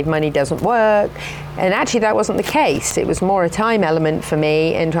trying to save money doesn't work. And actually that wasn't the case. It was more a time element for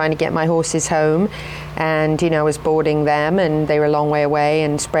me in trying to get my horses home. And, I was boarding them, and they were a long way away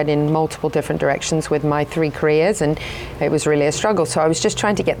and spread in multiple different directions with my 3 careers, and it was really a struggle. So I was just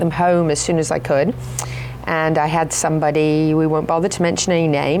trying to get them home as soon as I could. And I had somebody, we won't bother to mention any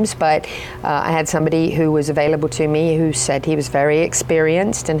names, but I had somebody who was available to me who said he was very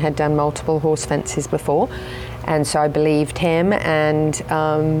experienced and had done multiple horse fences before. And so I believed him, and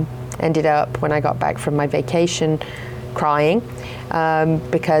ended up, when I got back from my vacation, crying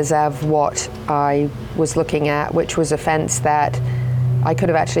because of what I was looking at, which was a fence that I could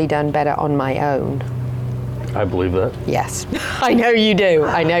have actually done better on my own. I believe that. Yes, I know you do.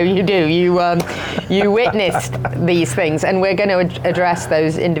 I know you do. You witnessed these things, and we're going to address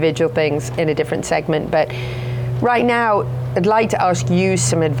those individual things in a different segment. But right now, I'd like to ask you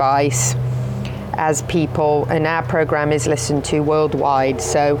some advice as people, and our program is listened to worldwide.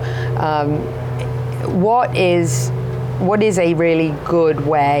 So what is what is a really good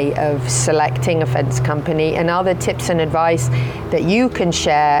way of selecting a fence company, and other tips and advice that you can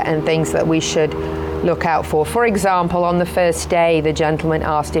share and things that we should look out for. For example, on the first day, the gentleman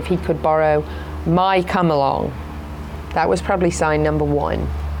asked if he could borrow my come-along. That was probably sign number one.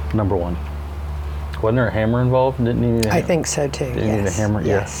 Number one. Wasn't there a hammer involved? Didn't he need a hammer? I think so too. Didn't he need a hammer?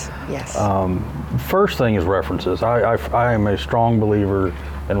 Yes. Yes. First thing is references. I am a strong believer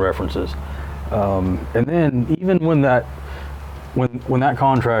in references. And then even when that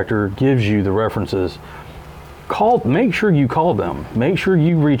contractor gives you the references, make sure you call them. Make sure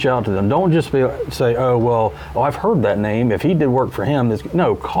you reach out to them. Don't just say, oh, I've heard that name. If he did work for him,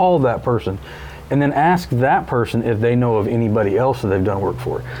 no, call that person. And then ask that person if they know of anybody else that they've done work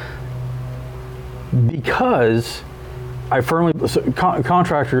for. Because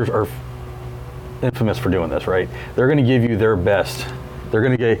contractors are infamous for doing this, right? They're going to give you their best. They're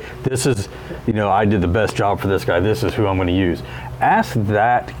going to get, this is, I did the best job for this guy. This is who I'm going to use. Ask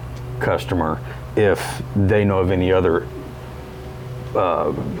that customer if they know of any other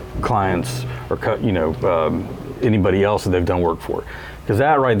clients or, anybody else that they've done work for. Because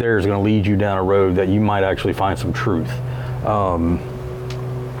that right there is going to lead you down a road that you might actually find some truth.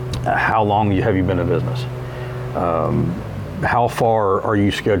 How long have you been in business? How far are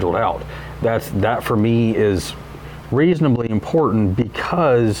you scheduled out? That for me is reasonably important,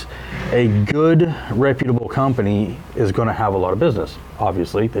 because a good, reputable company is going to have a lot of business.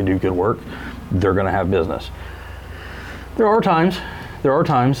 Obviously, they do good work. They're going to have business. There are times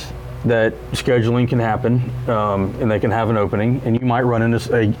that scheduling can happen, and they can have an opening, and you might run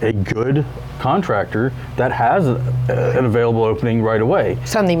into a good contractor that has an available opening right away.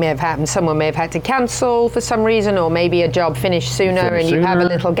 Something may have happened. Someone may have had to cancel for some reason, or maybe a job finished sooner and you have a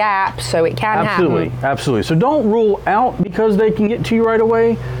little gap, so it can happen. Absolutely. So don't rule out because they can get to you right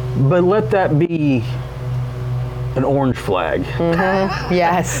away, but let that be an orange flag. Mm-hmm.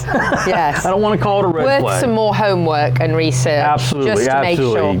 Yes. Yes. I don't want to call it a red flag. Worth some more homework and research. Absolutely. Just to make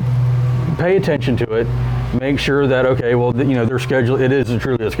sure. Pay attention to it. Make sure that their schedule. It is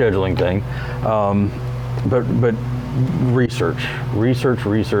truly a scheduling thing, but research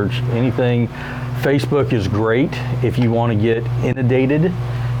anything. Facebook is great if you want to get inundated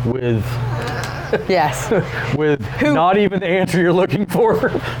with. Yes. With not even the answer you're looking for.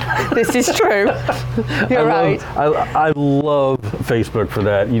 This is true. You're right. I love Facebook for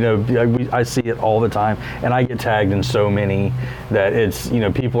that. I see it all the time, and I get tagged in so many that it's,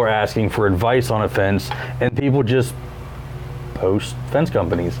 people are asking for advice on a fence, and people just post fence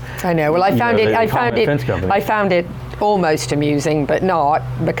companies. I know. Well, I found it almost amusing, but not,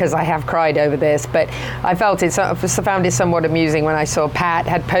 because I have cried over this. But I found it somewhat amusing when I saw Pat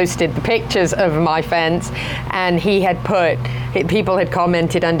had posted the pictures of my fence, and he had people had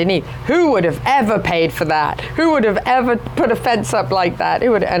commented underneath, who would have ever paid for that? Who would have ever put a fence up like that?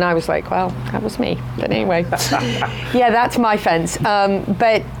 And I was like, well, that was me. But anyway, yeah, that's my fence.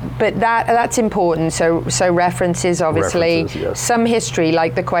 But that's important. So references, obviously, yes. Some history,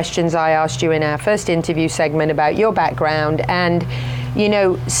 like the questions I asked you in our first interview segment about your background, and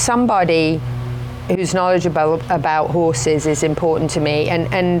somebody who's knowledgeable about horses is important to me,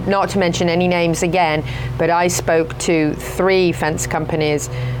 and not to mention any names again, but I spoke to 3 fence companies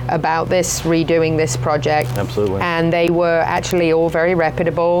about redoing this project. Absolutely. And they were actually all very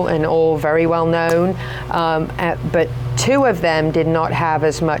reputable and all very well known, but 2 of them did not have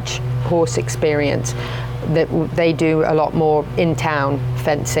as much horse experience. That they do a lot more in-town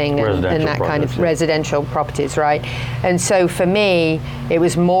fencing and that kind of residential properties, right? And so for me, it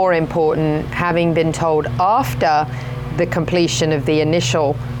was more important, having been told after the completion of the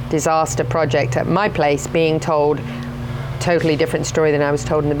initial disaster project at my place, being told totally different story than I was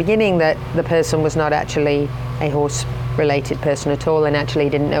told in the beginning, that the person was not actually a horse-related person at all and actually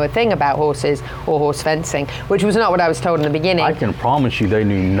didn't know a thing about horses or horse fencing, which was not what I was told in the beginning. I can promise you they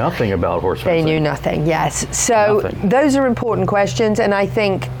knew nothing about horse fencing. They knew nothing, yes. So those are important questions, and I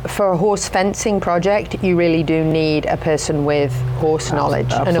think for a horse fencing project, you really do need a person with horse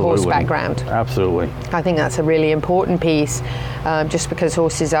knowledge and a horse background. Absolutely. I think that's a really important piece, just because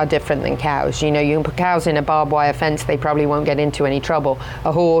horses are different than cows. You can put cows in a barbed wire fence, they probably won't get into any trouble.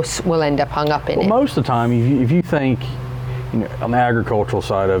 A horse will end up hung up in it. Most of the time, if you think, on the agricultural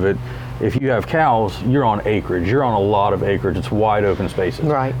side of it, if you have cows, you're on acreage. You're on a lot of acreage. It's wide open spaces.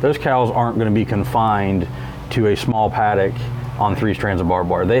 Right. Those cows aren't going to be confined to a small paddock on 3 strands of barbed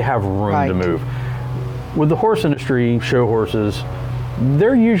wire. They have room to move. With the horse industry, show horses,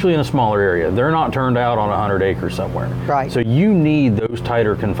 they're usually in a smaller area. They're not turned out on 100 acres somewhere. Right. So you need those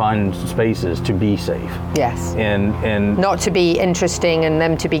tighter confined spaces to be safe. Yes. And not to be interesting and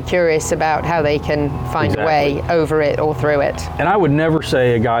them to be curious about how they can find a way over it or through it. And I would never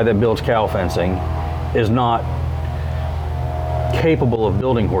say a guy that builds cow fencing is not capable of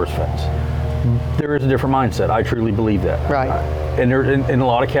building horse fence. There is a different mindset. I truly believe that. Right. And a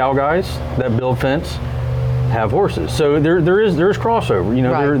lot of cow guys that build fence have horses. So there's crossover. You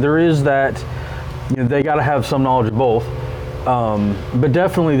know, right. there is that. You know, they got to have some knowledge of both. But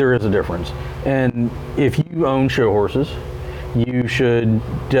definitely there is a difference. And if you own show horses, you should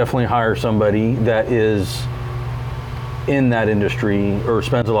definitely hire somebody that is in that industry or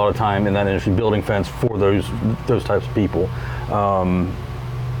spends a lot of time in that industry building fence for those types of people.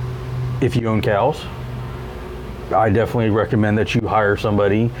 If you own cows, I definitely recommend that you hire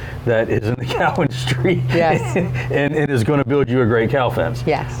somebody that is in the cow industry. Yes. and is going to build you a great cow fence.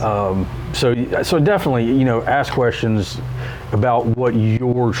 Yes. So definitely, you know, ask questions about what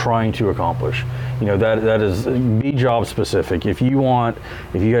you're trying to accomplish. You know, that is, be job specific. If you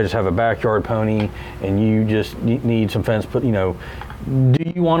guys have a backyard pony and you just need some fence put, you know,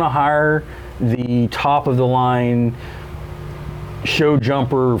 do you want to hire the top of the line show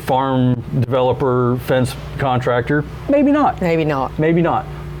jumper, farm developer, fence contractor? Maybe not. Maybe not. Maybe not.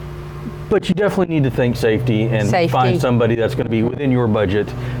 But you definitely need to think safety and find somebody that's going to be within your budget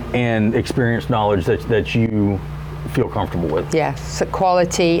and experience knowledge that you feel comfortable with. Yes, so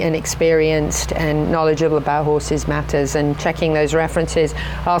quality and experienced and knowledgeable about horses matters, and checking those references,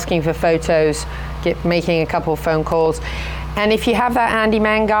 asking for photos, making a couple of phone calls. And if you have that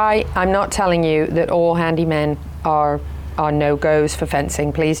handyman guy, I'm not telling you that all handymen are no-goes for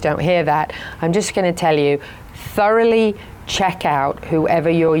fencing. Please don't hear that. I'm just going to tell you, thoroughly check out whoever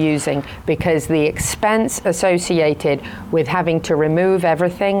you're using, because the expense associated with having to remove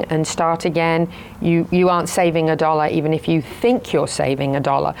everything and start again, you aren't saving $1 even if you think you're saving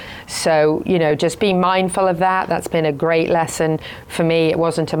 $1. So, you know, just be mindful of that. That's been a great lesson for me. It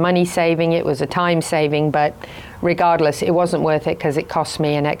wasn't a money saving, it was a time saving, but regardless, it wasn't worth it because it cost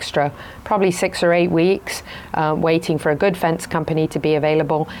me an extra probably 6 or 8 weeks waiting for a good fence company to be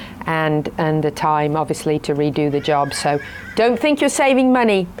available, and the time obviously to redo the job. So don't think you're saving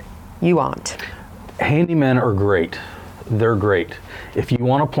money. You aren't. Handymen are great. They're great. If you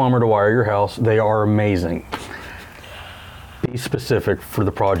want a plumber to wire your house, they are amazing. Be specific for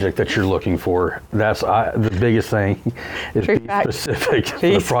the project that you're looking for. That's the biggest thing is be specific for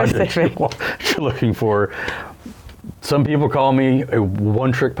the project you're looking for. Some people call me a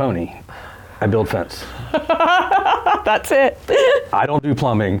one-trick pony. I build fence. That's it. I don't do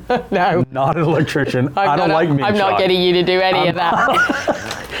plumbing. No. Not an electrician. I don't like being I'm not getting you to do any of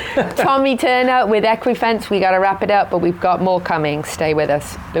that. Tommy Turner with Equifence. We got to wrap it up, but we've got more coming. Stay with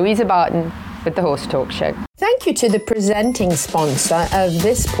us. Louisa Barton with the Horse Talk Show. Thank you to the presenting sponsor of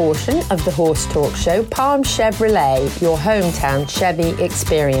this portion of the Horse Talk Show, Palm Chevrolet, your hometown Chevy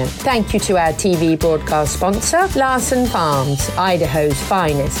experience. Thank you to our TV broadcast sponsor, Larson Farms, Idaho's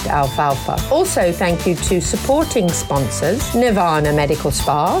finest alfalfa. Also, thank you to supporting sponsors, Nirvana Medical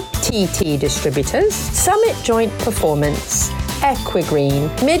Spa, TT Distributors, Summit Joint Performance, Equigreen,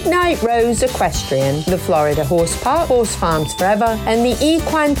 Midnight Rose Equestrian, the Florida Horse Park, Horse Farms Forever, and the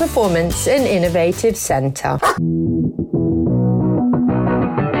Equine Performance and Innovative Center.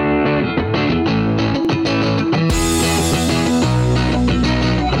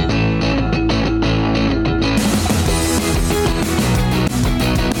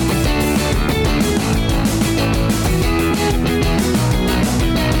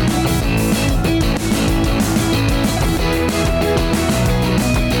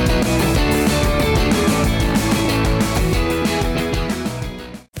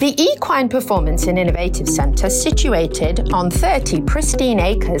 The Equine Performance and Innovative Center, situated on 30 pristine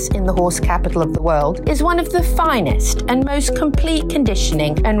acres in the horse capital of the world, is one of the finest and most complete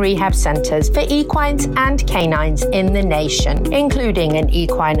conditioning and rehab centers for equines and canines in the nation, including an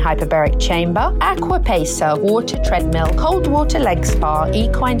equine hyperbaric chamber, aqua pacer, water treadmill, cold water leg spa,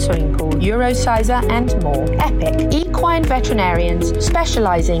 equine swimming pool, Eurosizer, and more. Epic equine veterinarians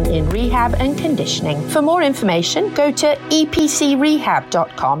specializing in rehab and conditioning. For more information, go to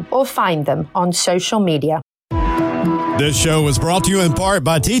epcrehab.com or find them on social media. This show is brought to you in part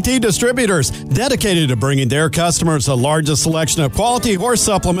by TT Distributors, dedicated to bringing their customers the largest selection of quality horse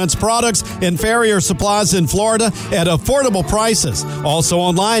supplements, products, and farrier supplies in Florida at affordable prices. Also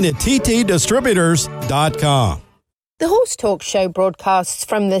online at ttdistributors.com. The Horse Talk Show broadcasts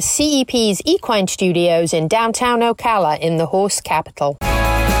from the CEP's Equine Studios in downtown Ocala in the horse capital.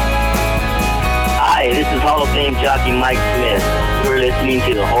 I Hi, this is Hall of Fame jockey Mike Smith. You're listening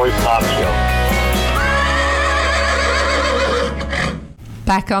to the Horse Talk Show.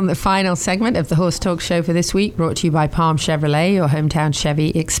 Back on the final segment of the Horse Talk Show for this week, brought to you by Palm Chevrolet, your hometown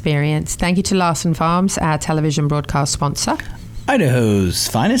Chevy experience. Thank you to Larson Farms, our television broadcast sponsor. Idaho's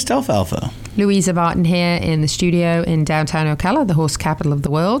finest alfalfa. Louisa Barton here in the studio in downtown Ocala, the horse capital of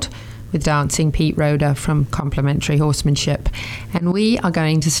the world, with dancing Pete Roeder from Complimentary Horsemanship. And we are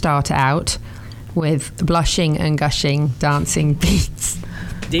going to start out with blushing and gushing Dancing Pete's.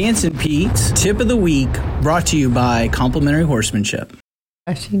 Dancing Pete's tip of the week, brought to you by Complimentary Horsemanship.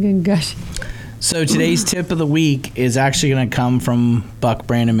 Blushing and gushing. So today's tip of the week is actually going to come from Buck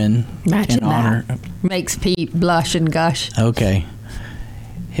Brannaman. Imagine in honor. that. Makes Pete blush and gush. Okay.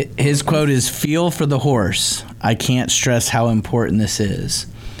 His quote is, "Feel for the horse. I can't stress how important this is."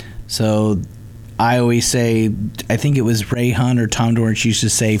 So I always say, I think it was Ray Hunt or Tom Dorrance used to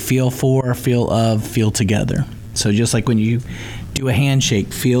say, feel for, feel of, feel together. So just like when you do a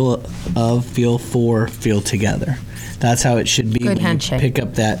handshake, feel of, feel for, feel together. That's how it should be. Good handshake. Pick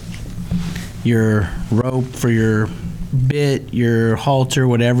up your rope for your bit, your halter,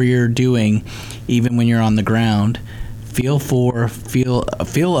 whatever you're doing, even when you're on the ground. Feel for, feel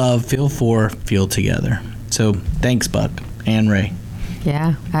of, feel for, feel together. So thanks, Buck and Ray.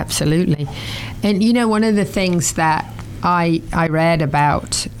 Yeah, absolutely. And you know, one of the things that I read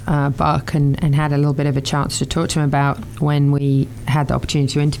about Buck and had a little bit of a chance to talk to him about when we had the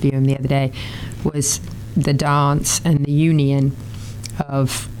opportunity to interview him the other day was the dance and the union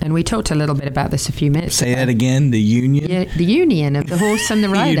of, and we talked a little bit about this a few minutes ago. Say that again, the union? Yeah, the union of the horse and the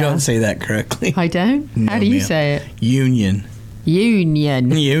rider. You don't say that correctly. I don't? No, How do you ma'am. say it? Union.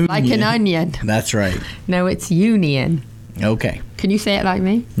 Union. Like an onion. That's right. No, it's union. Okay. Can you say it like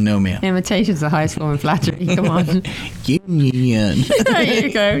me? No, ma'am. Imitation's the highest form of flattery. Come on. Union. There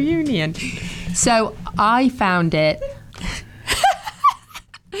you go, union. So I found it.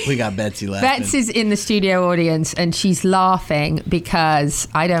 We got Betsy laughing. Bets is in the studio audience and she's laughing because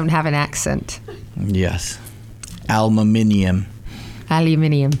I don't have an accent. Yes. Aluminium.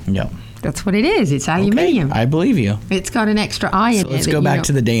 Aluminium. Yep. That's what it is. It's aluminium. Okay, I believe you. It's got an extra I in it. So let's go back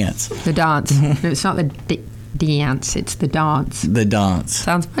to the dance. The dance. No, it's not the dance. It's the dance. The dance.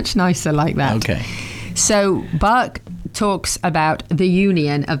 Sounds much nicer like that. Okay. So Buck talks about the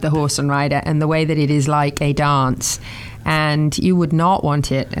union of the horse and rider and the way that it is like a dance. And you would not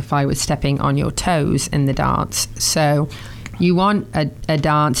want it if I was stepping on your toes in the dance. So you want a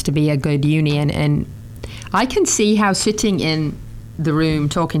dance to be a good union. And I can see how sitting in the room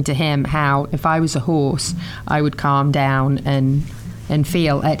talking to him, how if I was a horse, I would calm down and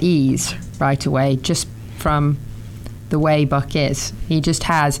feel at ease right away just from the way Buck is. He just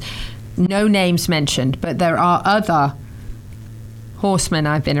has no names mentioned, but there are other horsemen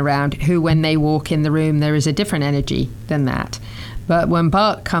I've been around who, when they walk in the room, there is a different energy than that. But when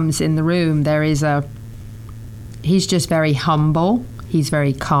Buck comes in the room, he's just very humble. He's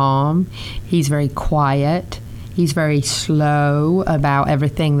very calm. He's very quiet. He's very slow about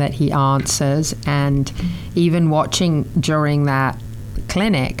everything that he answers. And even watching during that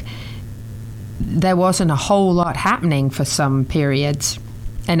clinic, there wasn't a whole lot happening for some periods.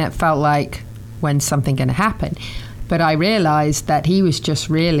 And it felt like, when's something going to happen? But I realized that he was just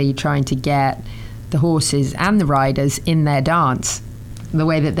really trying to get the horses and the riders in their dance the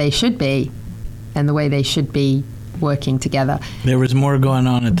way that they should be and the way they should be working together. There was more going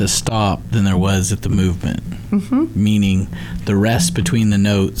on at the stop than there was at the movement. Mm-hmm. Meaning the rest between the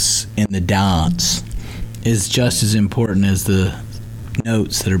notes in the dance is just as important as the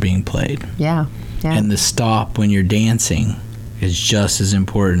notes that are being played. Yeah. And the stop when you're dancing is just as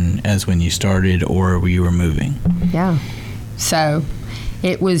important as when you started or you were moving. Yeah. So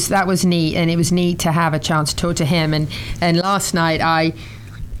that was neat, and it was neat to have a chance to talk to him. And last night I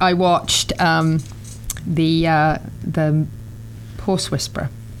watched the Horse Whisperer.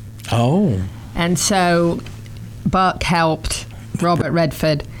 Oh. And so Buck helped Robert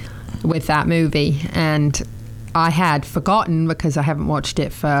Redford with that movie, and I had forgotten because I haven't watched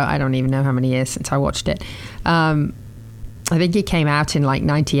it for I don't even know how many years since I watched it. I think it came out in like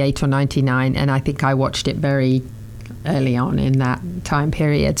 98 or 99, and I think I watched it very early on in that time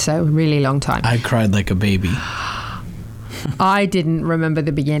period, so a really long time. I cried like a baby. I didn't remember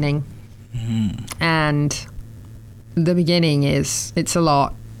the beginning. And the beginning it's a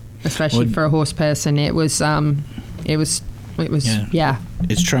lot, especially for a horse person. It was yeah.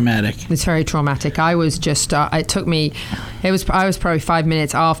 It's traumatic. It's very traumatic. I was just I was probably 5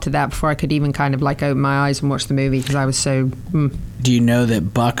 minutes after that before I could even kind of like open my eyes and watch the movie because I was so Do you know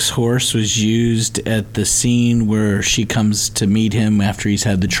that Buck's horse was used at the scene where she comes to meet him after he's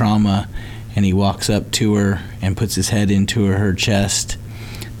had the trauma, and he walks up to her and puts his head into her chest.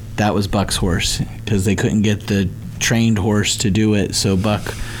 That was Buck's horse, because they couldn't get the trained horse to do it, so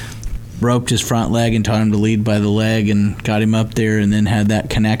Buck roped his front leg and taught him to lead by the leg and got him up there, and then had that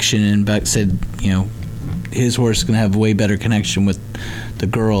connection. And Buck said, his horse is going to have a way better connection with the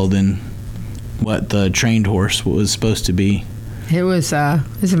girl than what the trained horse was supposed to be. It was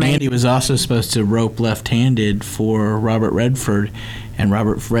amazing. And he was also supposed to rope left-handed for Robert Redford, and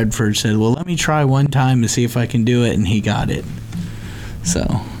Robert Redford said, well, let me try one time to see if I can do it, and he got it. So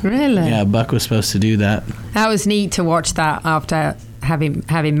really, yeah, Buck was supposed to do that. That was neat to watch that after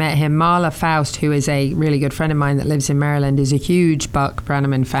having met him. Marla Faust, who is a really good friend of mine that lives in Maryland, is a huge Buck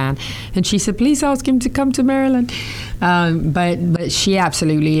Brannaman fan, and she said, please ask him to come to Maryland. But she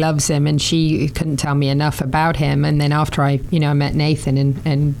absolutely loves him, and she couldn't tell me enough about him. And then after I met Nathan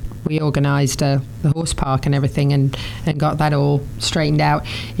and we organised the horse park and everything and got that all straightened out,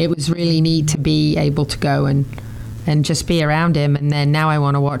 it was really neat to be able to go and just be around him. And then now I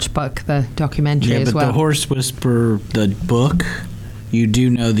want to watch Buck, the documentary, as well. Yeah, but the Horse Whisperer, the book, you do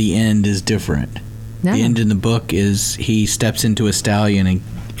know the end is different. No. The end in the book is he steps into a stallion and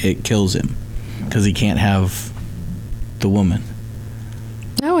it kills him because he can't have the woman.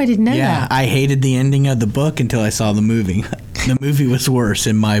 No, I didn't know that. Yeah, I hated the ending of the book until I saw the movie. The movie was worse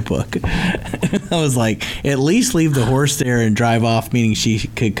in my book. I was like, at least leave the horse there and drive off, meaning she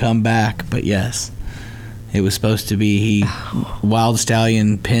could come back. But yes, it was supposed to be Wild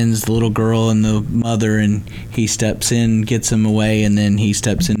Stallion pins the little girl and the mother, and he steps in, gets him away, and then he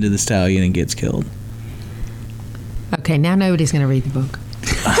steps into the stallion and gets killed. Okay, now nobody's going to read the book.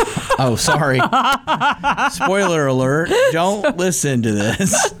 Oh, sorry. Spoiler alert. Don't listen to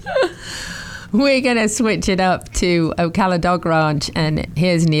this. We're going to switch it up to Ocala Dog Ranch, and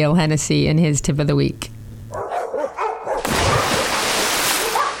here's Neil Hennessy and his tip of the week.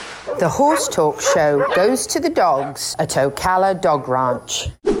 The Horse Talk Show goes to the dogs at Ocala Dog Ranch.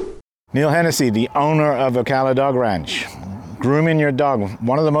 Neil Hennessy, the owner of Ocala Dog Ranch. Grooming your dog.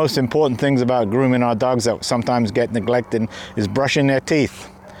 One of the most important things about grooming our dogs that sometimes get neglected is brushing their teeth.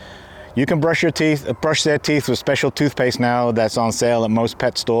 You can brush their teeth with special toothpaste now that's on sale at most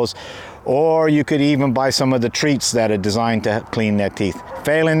pet stores, or you could even buy some of the treats that are designed to clean their teeth.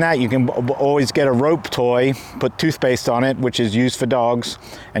 Failing that, you can always get a rope toy, put toothpaste on it, which is used for dogs,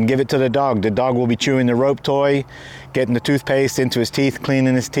 and give it to the dog. The dog will be chewing the rope toy, getting the toothpaste into his teeth,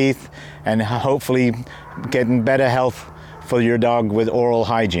 cleaning his teeth, and hopefully getting better health for your dog with oral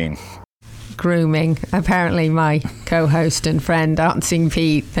hygiene. Grooming. Apparently my co-host and friend Dancing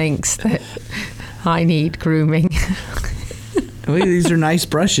Pete thinks that I need grooming. Well, these are nice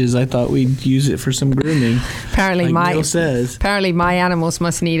brushes. I thought we'd use it for some grooming. Apparently like Neil says. Apparently my animals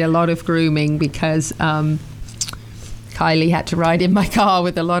must need a lot of grooming because Kylie had to ride in my car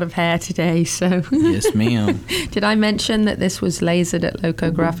with a lot of hair today. So yes, ma'am. Did I mention that this was lasered at Loco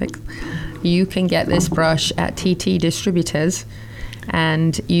Graphics? You can get this brush at TT Distributors,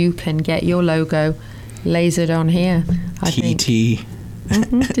 and you can get your logo lasered on here. TT.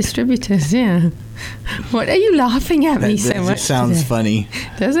 Distributors, yeah. What are you laughing at me so much? That just sounds today? funny.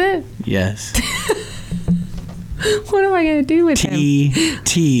 Does it? Yes. What am I going to do with him?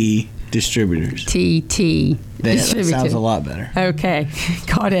 TT Distributors. TT Distributors. That sounds a lot better. Okay,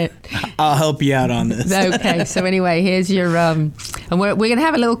 got it. I'll help you out on this. Okay, so anyway, here's your and we're going to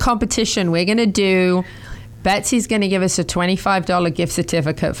have a little competition. We're going to do. Betsy's going to give us a $25 gift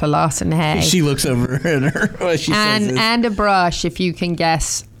certificate for Larson Hay. She looks over at her. What she says is, and a brush if you can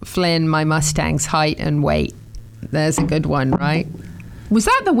guess Flynn, my Mustang's height and weight. There's a good one, right? Was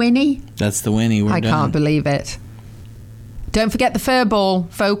that the Winnie? That's the Winnie. We're I done. can't believe it. Don't forget the fur ball,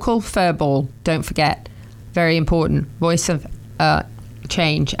 vocal fur ball. Don't forget. Very important. Voice of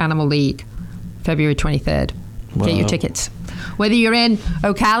Change, Animal League, February 23rd. Wow. Get your tickets. Whether you're in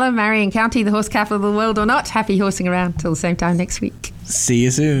Ocala, Marion County, the horse capital of the world or not, happy horsing around till the same time next week. See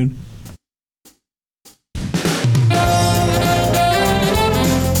you soon.